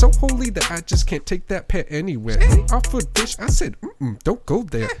 And they so holy that I just can't take that pet anywhere. They offered fish, I said, don't go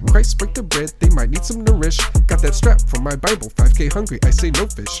there. Christ break the bread, they might need some nourish. Got that strap from my Bible, 5K hungry, I say no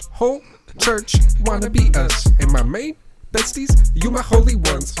fish. Whole church wanna be us. And my main besties, you my holy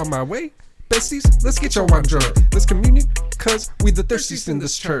ones. On my way, Besties, let's get y'all on drunk. Let's communion, cause we the thirstiest in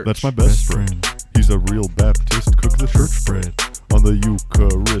this church. That's my best friend. He's a real Baptist, cook the church bread on the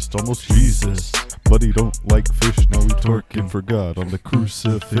Eucharist, almost Jesus. But he don't like fish, now he twerking for God on the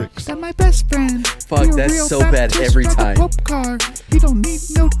crucifix. That my best friend. Fuck, He a that's real so bad Baptist, every drive a time. Pope car. He don't need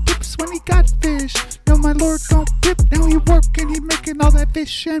no tips when he got fish. No, my Lord don't dip. Now he working, he making all that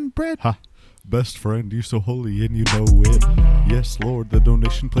fish and bread. Ha! Best friend, you so holy and you know it. Yes, Lord, the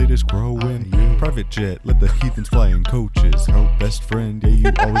donation plate is growing. Private jet, let the heathens fly in coaches. Best friend, yeah,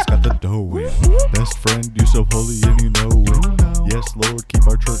 you always got the dough in. Best friend, you so holy and you know it. Yes, Lord, keep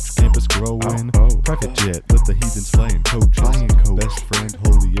our church campus growing. Private jet, let the heathens fly in coaches. Best friend,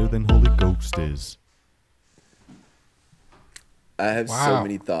 holier than Holy Ghost is. I have so Wow.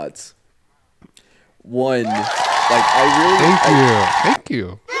 many thoughts. One, like I really Thank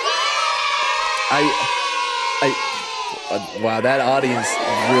you. wow, that audience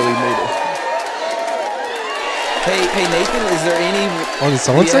really made it. Hey Nathan, is there any? Oh, did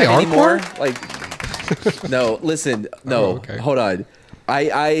someone do you say have any encore? more? Like, no, listen, no, Oh, okay. hold on.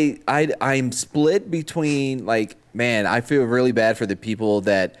 I'm split between like, man, I feel really bad for the people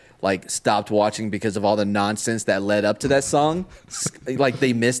that like stopped watching because of all the nonsense that led up to that song. Like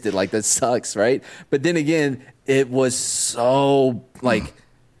they missed it. Like that sucks, right? But then again, it was so like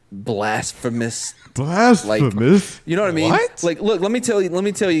blasphemous. Blasphemous. You know what I mean? What? Like, look, let me tell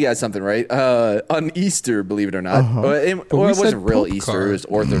you guys something, right? On Easter, believe it or not, well, it we wasn't said real Pope Easter. car. It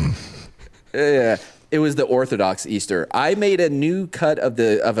was yeah, it was the Orthodox Easter. I made a new cut of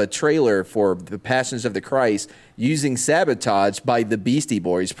a trailer for the Passions of the Christ using "Sabotage" by the Beastie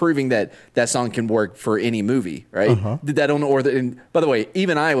Boys, proving that that song can work for any movie. Right? Did that on and by the way,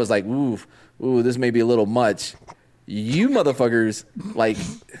 even I was like, ooh, this may be a little much. You motherfuckers, like,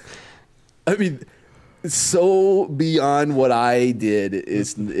 I mean. So beyond what I did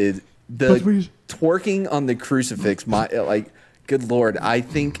is the But we- twerking on the crucifix. My like, good Lord, I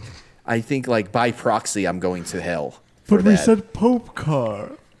think like by proxy, I'm going to hell. For But we that. said Pope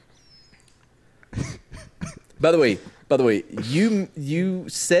car. By the way, you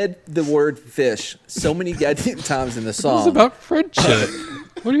said the word fish so many goddamn times in the This is song. about friendship.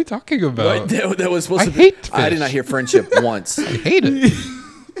 What are you talking about? That was supposed I to be. hate I did fish. not hear friendship once. I hate it.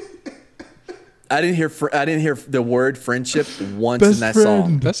 I didn't hear the word friendship once in Best that friend.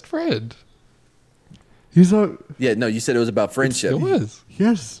 song. Best friend. He's a Yeah, no, you said it was about friendship. It was.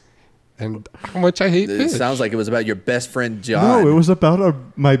 yes. And how much I hate It fish. sounds like it was about your best friend John. No, it was about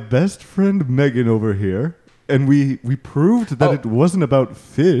my best friend Megan over here, and we proved that Oh. it wasn't about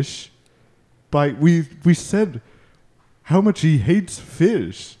fish. We said how much he hates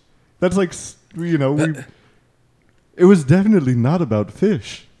fish. That's like it was definitely not about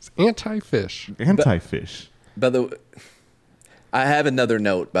fish. It's anti-fish. Anti-fish. By the way, I have another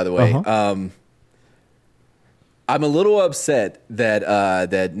note. By the way, I'm a little upset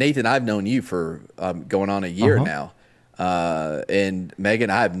that Nathan, I've known you for going on a year now, and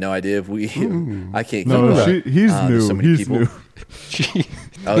Megan, I have no idea if we. I can't. No, keep up. he's There's new. so many He's people. new.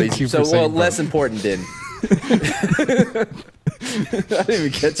 Oh, Thank you so for well, saying less that. important then. I didn't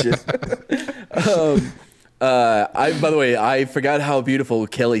even catch it. By the way, I forgot how beautiful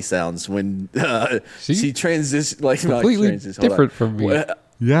Kelly sounds when she transitions like Completely different from me. Well,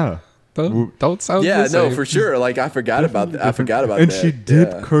 Yeah. Don't sound yeah, the no, same. for sure. Like I forgot about that. I forgot about and that. she did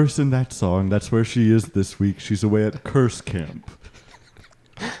Yeah. curse in that song. That's where she is this week. She's away at curse camp,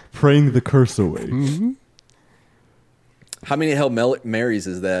 praying the curse away. Mm-hmm. How many Hail Marys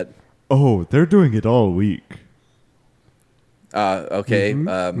is that? Oh, they're doing it all week. Okay.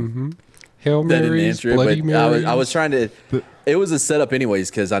 Hail That didn't Marys, answer it, Bloody but Marys. I was trying to. It was a setup,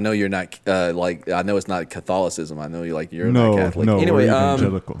 anyways, because I know you're not like I know it's not Catholicism. I know you're not Catholic. No, Anyway, we're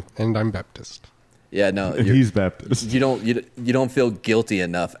evangelical. And I'm Baptist. yeah, no, And you're- he's Baptist. you don't feel guilty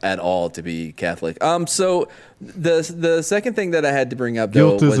enough at all to be Catholic. So the second thing that I had to bring up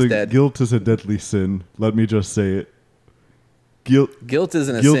though was that Guilt is a deadly sin. Let me just say it. Guilt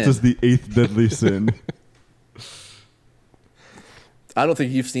isn't a guilt sin. is the 8th deadly sin. I don't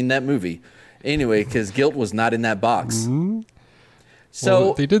think you've seen that movie. Anyway, because guilt was not in that box. So,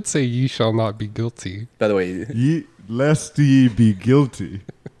 Well, they did say ye shall not be guilty. by the way, Lest ye be guilty.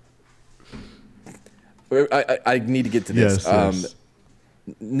 I need to get to this. Yes.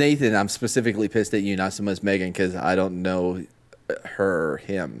 Nathan, I'm specifically pissed at you, not so much Megan, because I don't know her or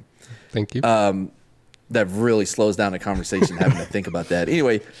him. Thank you. That really slows down the conversation having to think about that.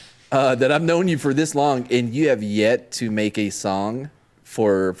 Anyway, that I've known you for this long, and you have yet to make a song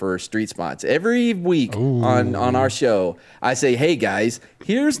for Street Spots. Every week on our show, I say, hey guys,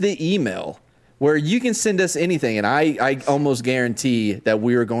 here's the email. where you can send us anything, and I almost guarantee that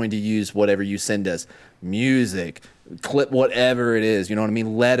we are going to use whatever you send us. Music, clip, whatever it is. You know what I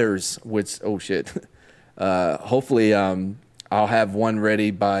mean? Letters, which, oh shit. Hopefully I'll have one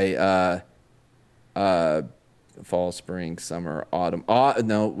ready by fall, spring, summer, autumn.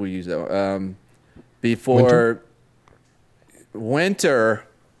 No, we use that. Before winter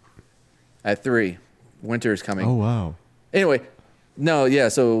at 3. Winter is coming. Oh wow. Anyway, no, yeah.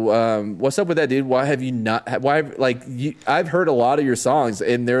 So, what's up with that, dude? Why have you not? Why, like, I've heard a lot of your songs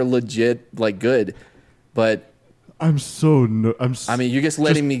and they're legit, like, good, but I mean, you're just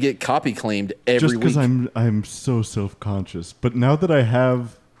letting me get copy claimed every just week. because I'm so self-conscious. But now that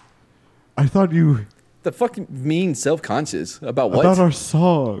I thought you The fucking mean self-conscious about what? about our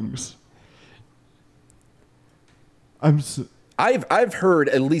songs. I've heard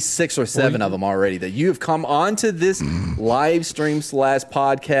at least 6 or 7 of them already that you have come onto this live stream /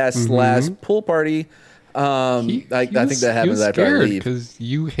 podcast / pool party. I think that happens after I leave. Because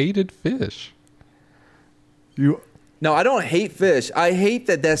you hated fish. No, I don't hate fish. I hate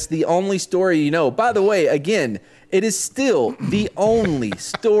that that's the only story you know. By the way, again, it is still the only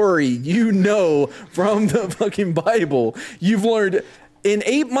story you know from the fucking Bible. You've learned in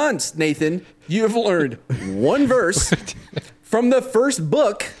 8 months, Nathan, you have learned one verse from the first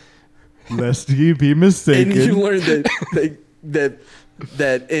book. Lest ye be mistaken. And you learned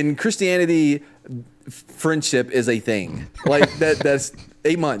that in Christianity, friendship is a thing. Like that's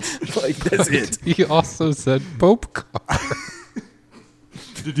 8 months. Like that's it. He also said Pope car.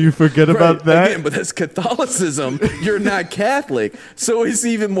 Did you forget about that? Again, but that's Catholicism. You're not Catholic, so it's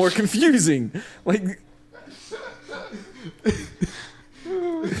even more confusing. Like,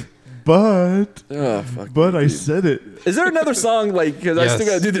 but fuck I said it. is there another song? Like, because I still Yes.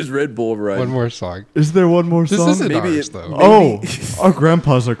 gotta do this Red Bull ride. One more song. Is there one more This song? isn't Maybe ours, it- though. Oh, our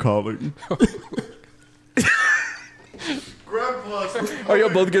grandpas are calling. Are y'all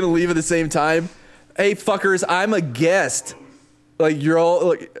both gonna leave at the same time? Hey, fuckers, I'm a guest. Like, you're all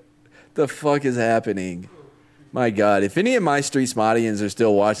like, the fuck is happening? My God, if any of my Street Smodians are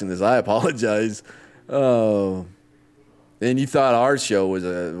still watching this, I apologize. Oh, and you thought our show was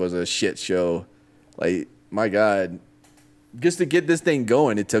a shit show? Like, my God, just to get this thing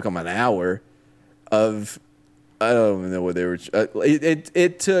going, it took them an hour. I don't even know what they were.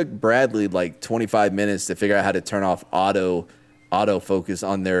 It took Bradley like 25 minutes to figure out how to turn off autofocus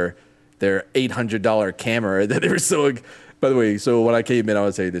on their $800 camera that they were so. By the way, so when I came in, I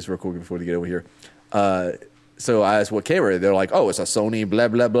would say this real quick before we get over here. So I asked what camera. They're like, oh, it's a Sony, blah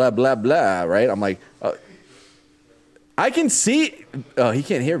blah blah blah blah. Right? I'm like, I can see. Oh, he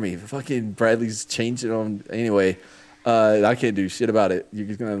can't hear me. Fucking Bradley's changed it on. Anyway, I can't do shit about it. You're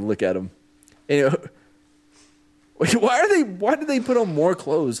just gonna look at him. Anyway. Why did they put on more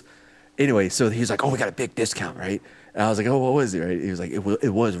clothes? Anyway, so he's like, oh, we got a big discount, right? And I was like, oh, what was it, right? He was like, it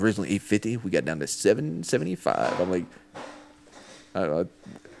was originally $850. We got down to $775. I'm like, I don't know.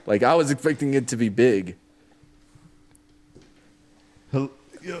 Like, I was expecting it to be big.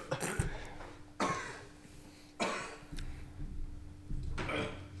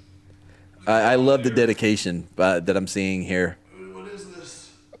 I love the dedication that I'm seeing here.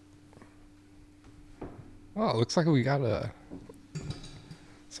 Oh, it looks like we got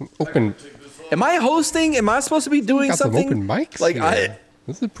some open. Am I hosting? Am I supposed to be doing Got something? some open mics. Like here.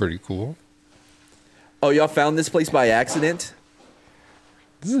 This is pretty cool. Oh, y'all found this place by accident?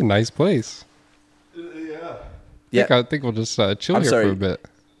 This is a nice place. Yeah. I think we'll just chill I'm here sorry. for a bit.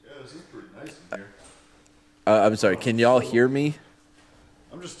 I'm sorry. Can y'all hear me?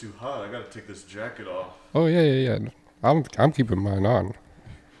 I'm just too hot. I gotta take this jacket off. Oh yeah. I'm keeping mine on.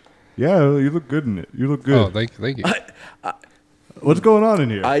 Yeah, you look good in it. You look good. Oh, thank you. What's going on in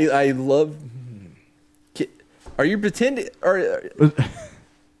here? I love. Are you pretending? Or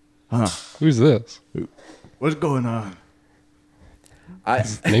Who's this? What's going on?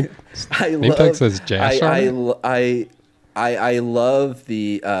 Name I tag love. says Jash on it? I love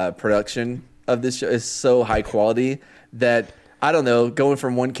the production of this show. It's so high quality that I don't know. Going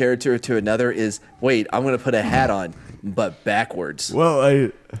from one character to another is wait. I'm gonna put a hat on, but backwards. Well,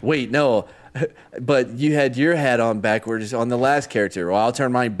 Wait, no. But you had your hat on backwards on the last character. Well, I'll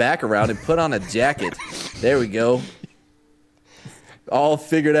turn mine back around and put on a jacket. There we go. All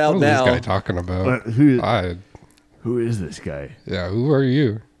figured out What is now. this guy talking about? who is this guy? Yeah, who are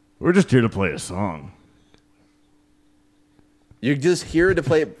you? We're just here to play a song. You're just here to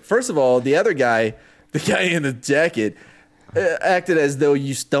play. First of all, the other guy, the guy in the jacket, acted as though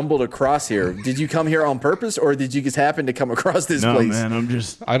you stumbled across here. Did you come here on purpose, or did you just happen to come across this No, place? man, I'm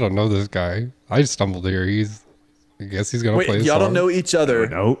just. I don't know this guy. I stumbled here. I guess he's gonna Wait, play. y'all a song. don't know each other.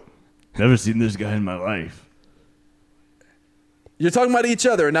 Nope. Never seen this guy in my life. You're talking about each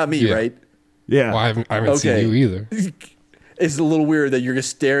other and not me, Yeah. right? Yeah. Well, I haven't seen Okay. you either. It's a little weird that you're just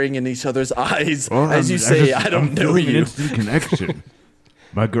staring in each other's eyes Well, as you say, I don't I'm know feeling an you. instant connection.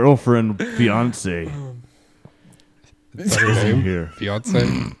 My girlfriend, fiance, Is that her is name? here.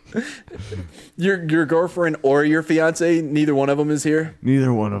 Fiance? Your girlfriend or your fiance, neither one of them is here.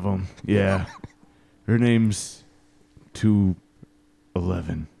 Neither one of them. Yeah. Her name's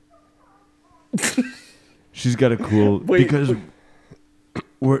 211. She's got a cool Wait. because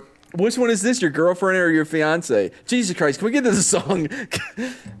we're Which one is this, your girlfriend or your fiance? Jesus Christ, can we get to the song?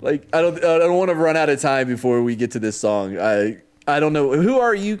 Like, I don't want to run out of time before we get to this song. I don't know. Who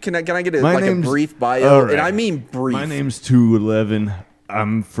are you? Can I get a, My like a name's- brief bio? all right. And I mean brief. My name's 211.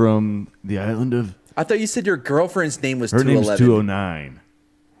 I'm from the island of. I thought you said your girlfriend's name was Her name's 211. 209.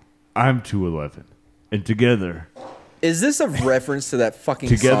 I'm 211, and together, Is this a reference to that fucking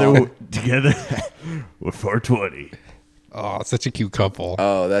together, song? together, we're 420. Oh, such a cute couple.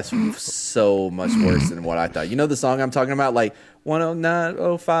 Oh, that's so much worse than what I thought. You know the song I'm talking about? Like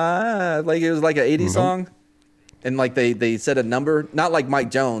 10905. Like it was like an 80s song. And like they said a number, not like Mike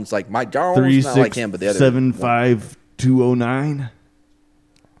Jones, like Mike Jones, not like him, but the other. 3675209.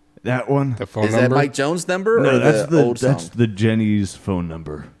 That one. The phone Is number? that Mike Jones' number or No, that's the old that's song? the Jenny's phone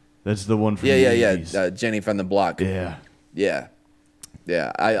number. That's the one from Yeah, the yeah, 80s. yeah. Jenny from the block. Yeah. Yeah.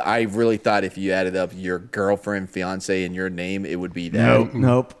 Yeah. I really thought if you added up your girlfriend, fiance, and your name, it would be that.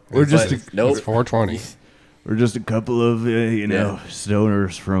 Nope. We're just But nope. It's 420. we're just a couple of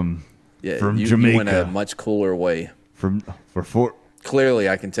stoners from Yeah, from you Jamaica. went a much cooler way. for four. Clearly,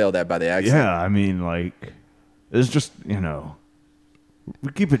 I can tell that by the accent. Yeah, I mean, like, it's just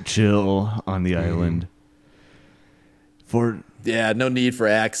we keep it chill on the island. For Yeah, no need for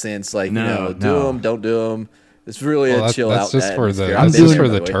accents. Like, No, do no. them, don't do them. It's really a chill that's out just for the atmosphere. I'm I've that's been just there,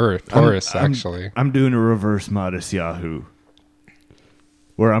 for by the way. tourists, actually. I'm doing a reverse modest Yahoo.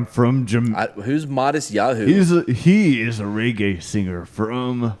 Where I'm from, Who's Modest Yahoo? he is a reggae singer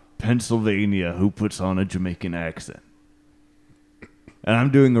from Pennsylvania who puts on a Jamaican accent. And I'm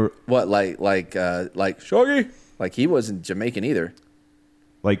doing What, like Shoggy? Like he wasn't Jamaican either.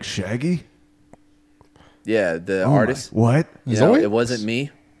 like Shaggy. Yeah, the Oh my- artist. What? You know, Zoe? it wasn't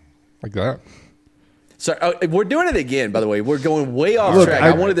me. Like that. Sorry, we're doing it again. By the way, we're going way off Look, track. I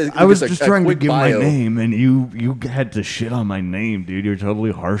wanted to. I was give us just trying to quick give bio. my name, and you had to shit on my name, dude. You're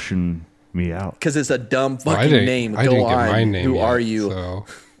totally harshing me out. Because it's a dumb Well, fucking name. I Go didn't on. get my name Who yet, are you? So.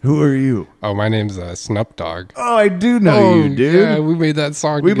 Who are you? Oh, my name's Snup Dog. Oh, I do know you, dude. Yeah, we made that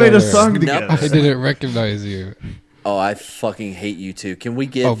song we together. made a song Snup. I together. didn't recognize you. Oh, I fucking hate you too. Can we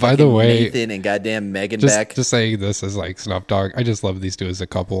get Oh, by the fucking way, Nathan and goddamn Megan back? Just saying this is like Snup Dog. I just love these two as a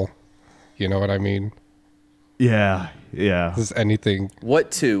couple. You know what I mean? Yeah, yeah. Just anything.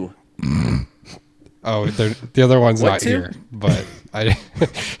 What two? Oh, the other one's What not two? here, but I.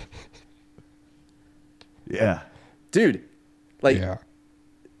 Yeah. Dude, like, Yeah.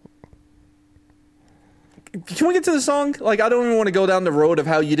 can we get to the song? Like, I don't even want to go down the road of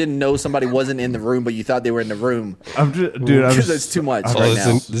how you didn't know somebody wasn't in the room, but you thought they were in the room. I'm just, dude. Because it's too much Oh, right this,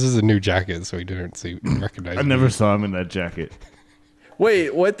 now. this is a new jacket, so he didn't recognize. I me. never saw him in that jacket.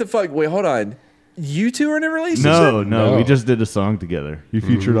 Wait, what the fuck? Wait, hold on. You two are in a relationship? No, No. we just did a song together. You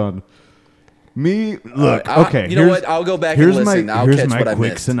featured on me. Look, I- okay. you know here's- what? I'll go back and here's listen. I'll here's catch my what I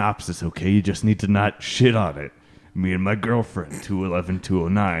quick missed. synopsis. Okay, you just need to not shit on it. Me and my girlfriend, 211,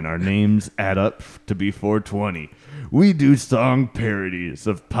 209. Our names add up to be 420. We do song parodies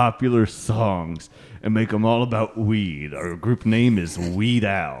of popular songs and make them all about weed. Our group name is Weed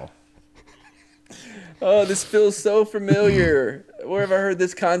Owl. Oh, this feels so familiar. Where have I heard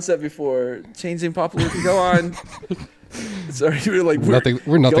this concept before? Changing popular. Go on. Sorry, we're like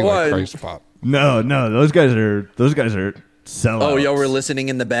We're nothing go like on. Christ Pop. No, those guys are sellouts. Oh, y'all were listening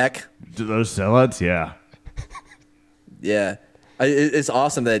in the back. Those sellouts, yeah. Yeah, it's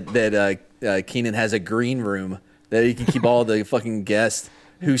awesome that Keenan has a green room that he can keep all the fucking guests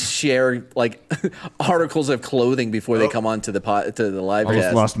who share like articles of clothing before they come on to the live Almost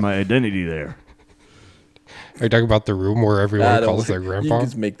cast. lost my identity there. Are you talking about the room where I everyone don't- calls their You grandpa? can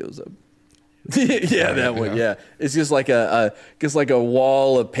just make those up. Yeah, that one. Yeah, it's just like a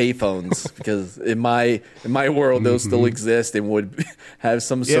wall of payphones because in my world those still exist and would have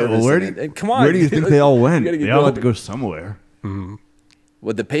some Yeah, service. well, where in do it. you, And come on, where do you think they all went? You gotta get They all had going. to go somewhere.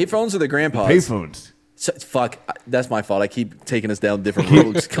 With the payphones or the grandpas? Payphones. Fuck, that's my fault. I keep taking us down different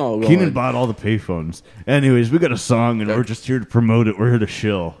roads. Come on, Keenan bought all the payphones. Anyways, we got a song and we're just here to promote it. We're here to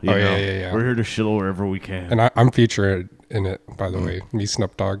shill. You Oh, know? yeah, yeah, yeah. We're here to shill wherever we can. And I'm featured in it, by the way. Me,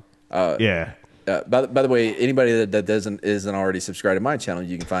 Snup Dog. Yeah. By the way, anybody that isn't already subscribed to my channel,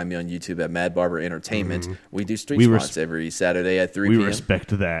 you can find me on YouTube at Mad Barber Entertainment. We do street spots every Saturday at 3 p.m. We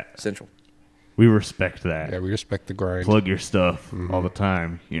respect that. Central. We respect that. Yeah, we respect the grind. Plug your stuff all the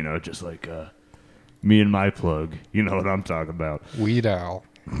time. You know, just like me and my plug. You know what I'm talking about. Weed Owl.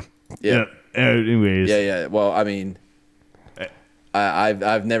 Yeah. Anyways. Yeah. Well, I mean,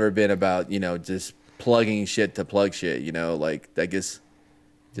 I've never been about, just plugging shit to plug shit, like I guess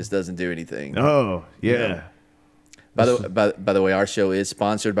just doesn't do anything. Oh, yeah. By the way, our show is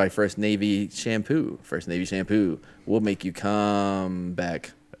sponsored by First Navy Shampoo. First Navy Shampoo will make you come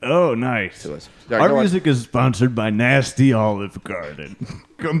back Oh, nice. to us. Our music is sponsored by Nasty Olive Garden.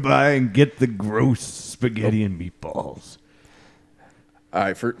 Come by and get the gross spaghetti and meatballs. All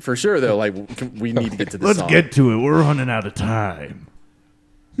right, for sure though. Like we need to get to this. Let's song. get to it. We're running out of time.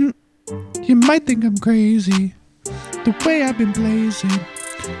 You might think I'm crazy, the way I've been blazing.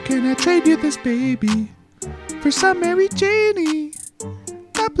 Can I trade you this baby for some Mary Janie?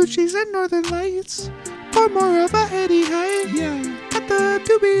 Got blue cheese and Northern Lights, or more of a heady height. Yeah, got the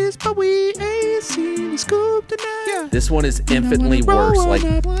doobies, but we ain't seen a scoop tonight. Yeah. This one is And I infinitely wanna roll worse.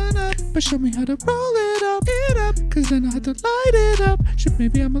 one up, but show me how to roll it up, cause then I have to light it up. Shit,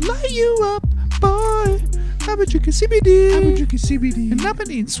 maybe I'ma light you up, boy. I've been drinking CBD, and I've been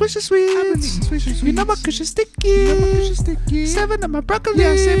eating Swisher Sweets. You know my cushion sticky, 7 of my broccoli,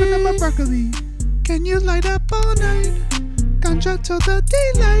 Can you light up all night? Ganja till the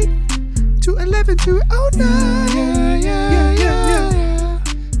daylight, 211 to 09. Yeah.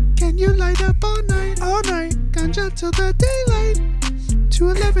 Can you light up all night? Ganja till the daylight,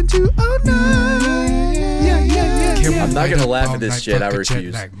 211 to 09. Yeah. I'm not gonna laugh at this shit. I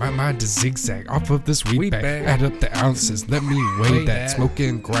refuse. My mind is zigzag off of this weed bag. Add up the ounces, let me weigh that. Smoke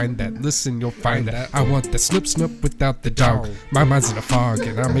and grind that. Listen, you'll find that. I want the snip without the dog. My mind's in a fog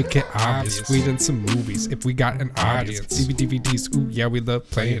and I make it obvious. Weed and some movies if we got an audience. CB DVDs, ooh yeah, we love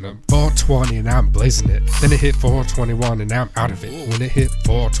playing them. 420 and I'm blazing it. Then it hit 421 and I'm out of it. When it hit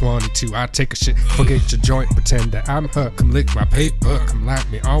 422, I take a shit. Forget your joint, pretend that I'm her. Come lick my paper, come light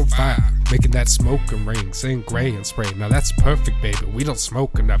me on fire. Making that smoke and ring, saying gray and spray. Now that's perfect, baby. We don't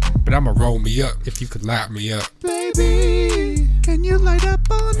smoke enough, but I'ma roll me up if you could light me up. Baby, can you light up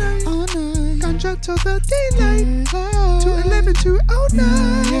all night? Ganja till the daylight, 211 to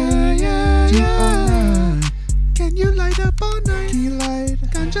 09. Yeah. Can you light up all night?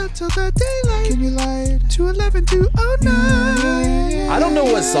 Ganja till the daylight, 211 to 09. I don't know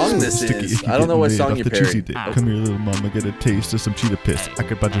what song this is. I don't know what song you're parroting. Come here, little mama, get a taste of some cheetah piss. I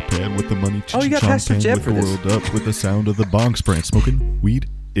could buy Japan with the money. Oh, you got Pastor Jeb with for the this. world up with the sound of the bong spraying. Smoking weed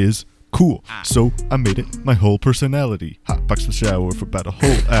is cool. So I made it my whole personality. Hot box the shower for about a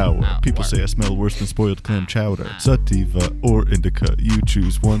whole hour. People say I smell worse than spoiled clam chowder. Sativa or indica, you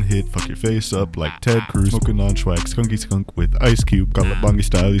choose one hit. Fuck your face up like Ted Cruz. Smoking on swag, skunky skunk with Ice Cube. Call it bongy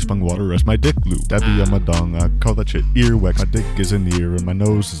style, you spung water as my dick lube. Dabby on my dong, I call that shit earwax. My dick is an ear and my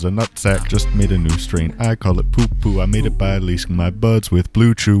nose is a nutsack. Just made a new strain, I call it poo poo. I made it by lacing my buds with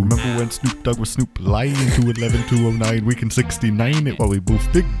blue chew. Remember when Snoop Dogg was Snoop lying to 11 to 09? We can 69 it while we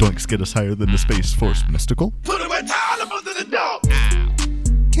both big doinks get us higher than the Space Force mystical.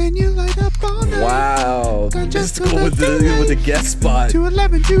 Can you light up all night? Wow, mystical with the guest spot.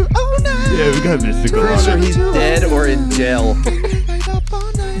 211 to 09. Yeah, we got mystical Pretty on sure it. he's dead or in jail. Light up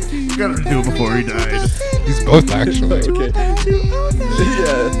all night. We got to do it before he died. He's both actually. Okay.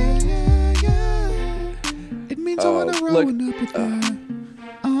 It means I Oh, wanna roll look, one up with that.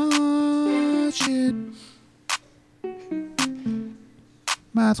 Oh shit.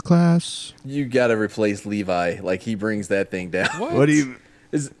 Math class. You gotta replace Levi. Like he brings that thing down. What do you?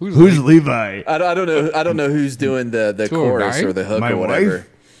 Is- Who's Levi? I don't know. I don't know who's doing the 209? chorus or the hook My or whatever. wife?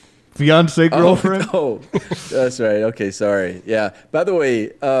 Fiance girlfriend? Oh, that's right. Okay, sorry. Yeah. By the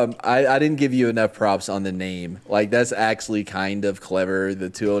way, I didn't give you enough props on the name. Like that's actually kind of clever. The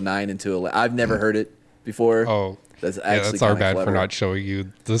 209 and 211. I've never heard it before. Oh, that's yeah, actually that's our kinda bad clever. for not showing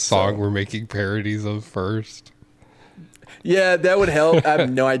you the song we're making parodies of first. Yeah, that would help. I have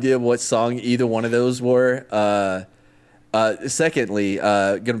no idea what song either one of those were. Secondly,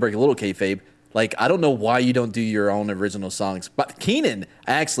 gonna break a little kayfabe. Like, I don't know why you don't do your own original songs, but Keenan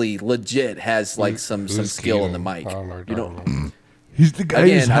actually legit has like some Who's skill in the Keenan? mic. I don't know. You know, He's the guy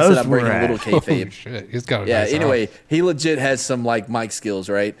whose again, I house said I'm we're breaking a little at. Holy kayfabe. shit, he's got a Yeah. nice Anyway, house. he legit has some like mic skills,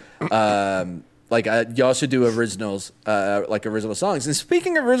 right? Y'all should do originals, like original songs. And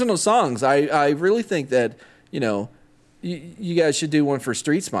speaking of original songs, I really think that you guys should do one for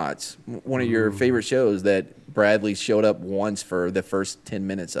Street Smots, one of your favorite shows that Bradley showed up once for the first 10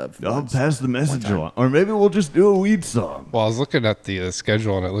 minutes of. I'll once. pass the message along. Or maybe we'll just do a weed song. Well, I was looking at the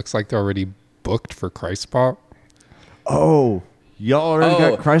schedule and it looks like they're already booked for Christ Pop. Oh, y'all already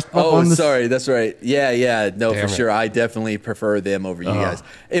got Christ Pop on the... sorry, that's right. Yeah. No, Damn for it. sure. I definitely prefer them over you guys.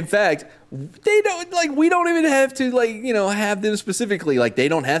 In fact, they don't like. We don't even have to have them specifically. Like they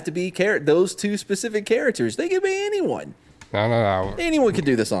don't have to be those two specific characters. They could be anyone. No. Anyone could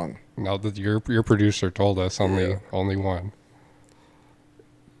do the song. No, your producer told us only one.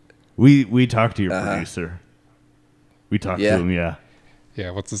 We talked to your producer. We talked to him, yeah.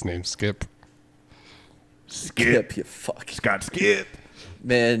 Yeah, what's his name? Skip. Skip, you fuck. Scott Skip.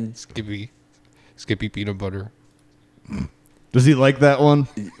 Man, Skippy peanut butter. Does he like that one?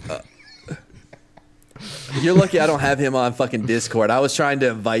 you're lucky I don't have him on fucking Discord. I was trying to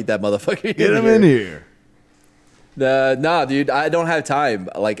invite that motherfucker. Get him in here. Nah, dude, I don't have time.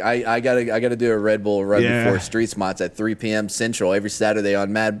 Like, I gotta do a Red Bull run before Street Smarts at 3 p.m. Central every Saturday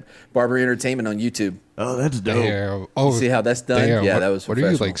on Mad Barber Entertainment on YouTube. Oh, that's dope. Damn. Oh, You see how that's done? damn. Yeah, that was What are you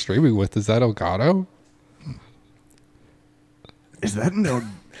professional. like streaming with? Is that Elgato? Is that no?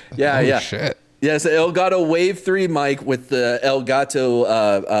 Yeah, Oh, yeah. shit. Yeah, it's the Elgato Wave 3 mic with the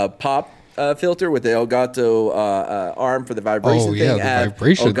Elgato pop filter with the Elgato arm for the vibration Oh, thing. yeah, the Add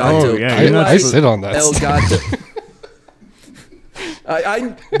vibration. Elgato Oh, yeah, you're not I supposed- sit on that. Elgato.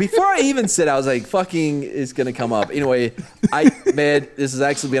 I before I even said, I was like, "Fucking is gonna come up." Anyway, man, this has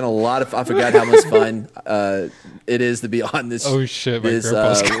actually been a lot of. I forgot how much fun it is to be on this. Oh, shit, my This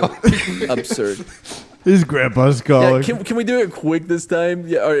grandpa's calling. absurd. His grandpa's calling. Yeah, can we do it quick this time?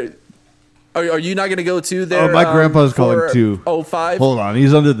 Yeah. Are you not gonna go to there? Oh, my grandpa's calling too. 05? Hold on,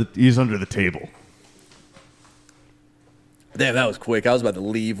 he's under the table. Damn, that was quick. I was about to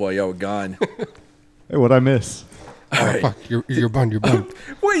leave while y'all were gone. Hey, what'd I miss? All right. Fuck, you're bummed. You're bummed.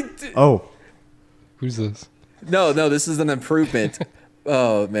 Wait. Oh, Who's this? No, this is an improvement.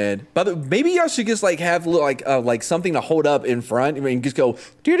 Oh man! Maybe y'all should just like have like something to hold up in front. I mean, just go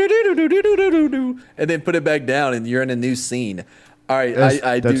do do do do do do do do, and then put it back down, and you're in a new scene. All right,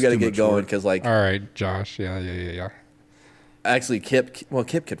 I do that's got to too get much going work. because like All right, Josh. Yeah. actually Kip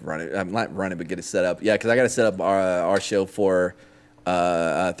could run it. I'm not run it, but get it set up. Yeah, because I got to set up our show for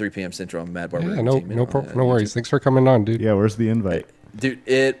 3 p.m. Central on Mad Barber. Yeah, Entertainment on, no worries. Thanks for coming on, dude. yeah. Where's the invite? Dude,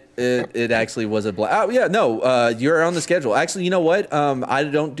 it actually was a blast. Oh yeah, no, you're on the schedule. Actually, you know what? I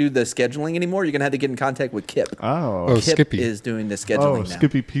don't do the scheduling anymore. You're gonna have to get in contact with Kip. Oh, Oh, Kip Skippy. is doing the scheduling now.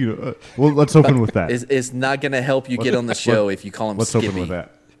 Skippy Peter. Well, let's open with that. It's not gonna help you get on the show if you call him Let's Skippy. open with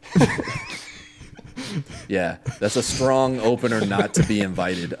that. Yeah, that's a strong opener not to be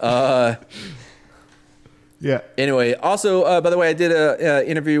invited. Yeah. Anyway, also by the way, I did a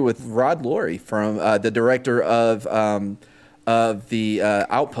interview with Rod Laurie from the director of the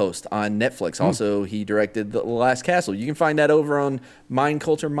Outpost on Netflix. Also, he directed The Last Castle. You can find that over on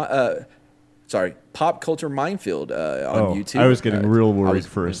Pop Culture Minefield on YouTube. I was getting real I worried was-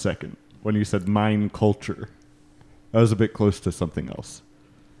 for a second when you said mine culture. I was a bit close to something else.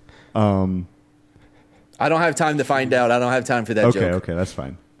 I don't have time to find out. I don't have time for that joke. Okay, that's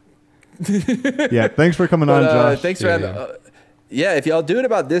fine. Yeah, thanks for coming on, But, Josh. thanks for having. Yeah, if y'all do it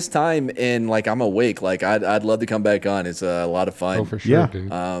about this time and like I'm awake, like I'd love to come back on. It's a lot of fun. Oh, for sure, Yeah.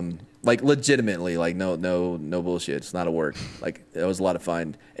 dude. Like legitimately, like no bullshit. It's not a work. Like it was a lot of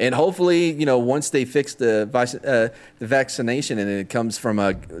fun, and hopefully, once they fix the vaccination and it comes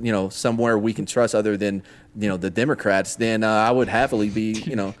from somewhere we can trust other than the Democrats, then I would happily be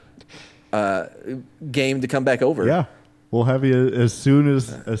game to come back over. Yeah, we'll have you as soon as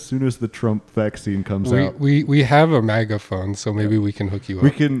the Trump vaccine comes out. We have a MAGA phone, so maybe we can hook you up.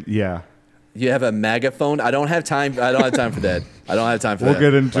 We can, yeah. You have a MAGA phone? I don't have time. I don't have time for that. I don't have time for We'll that.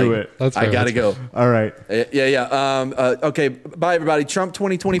 get into it. That's I fair, gotta that's go. All right. Yeah. Okay. Bye, everybody. Trump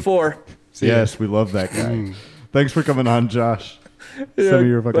 2024. See ya. Yes, we love that guy. Thanks for coming on, Josh. Yeah, Some of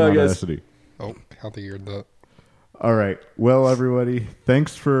your fucking bye, guys. audacity. Oh, I don't think you're the. All right. Well, everybody,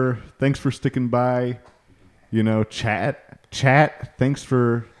 thanks for sticking by. Chat. Thanks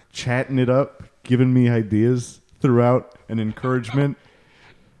for chatting it up, giving me ideas throughout and encouragement.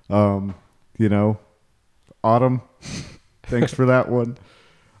 Autumn. Thanks for that one.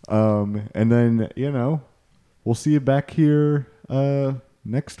 And then we'll see you back here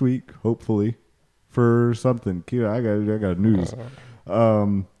next week, hopefully, for something. I got news.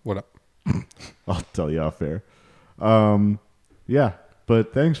 What up? I'll tell you off air. Yeah,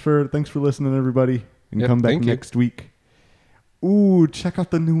 but thanks for listening, everybody, and Yep, come back thank you. next week. Ooh, check out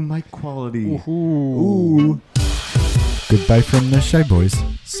the new mic quality. Ooh. Goodbye from the Shy Boys.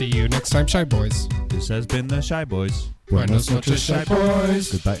 See you next time, Shy Boys. This has been the Shy Boys. Buenos noches, Shy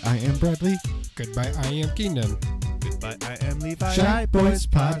Boys. Goodbye, I am Bradley. Goodbye, I am Keenan. Goodbye, I am Levi. Shy Boys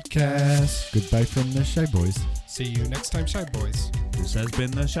Podcast. Goodbye from the Shy Boys. See you next time, Shy Boys. This has been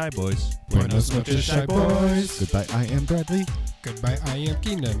the Shy Boys. Buenas noches, Shy Boys. Goodbye, I am Bradley. Goodbye, I am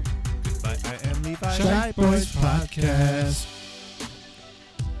Keenan. Goodbye, I am Levi. Shy Boys Podcast.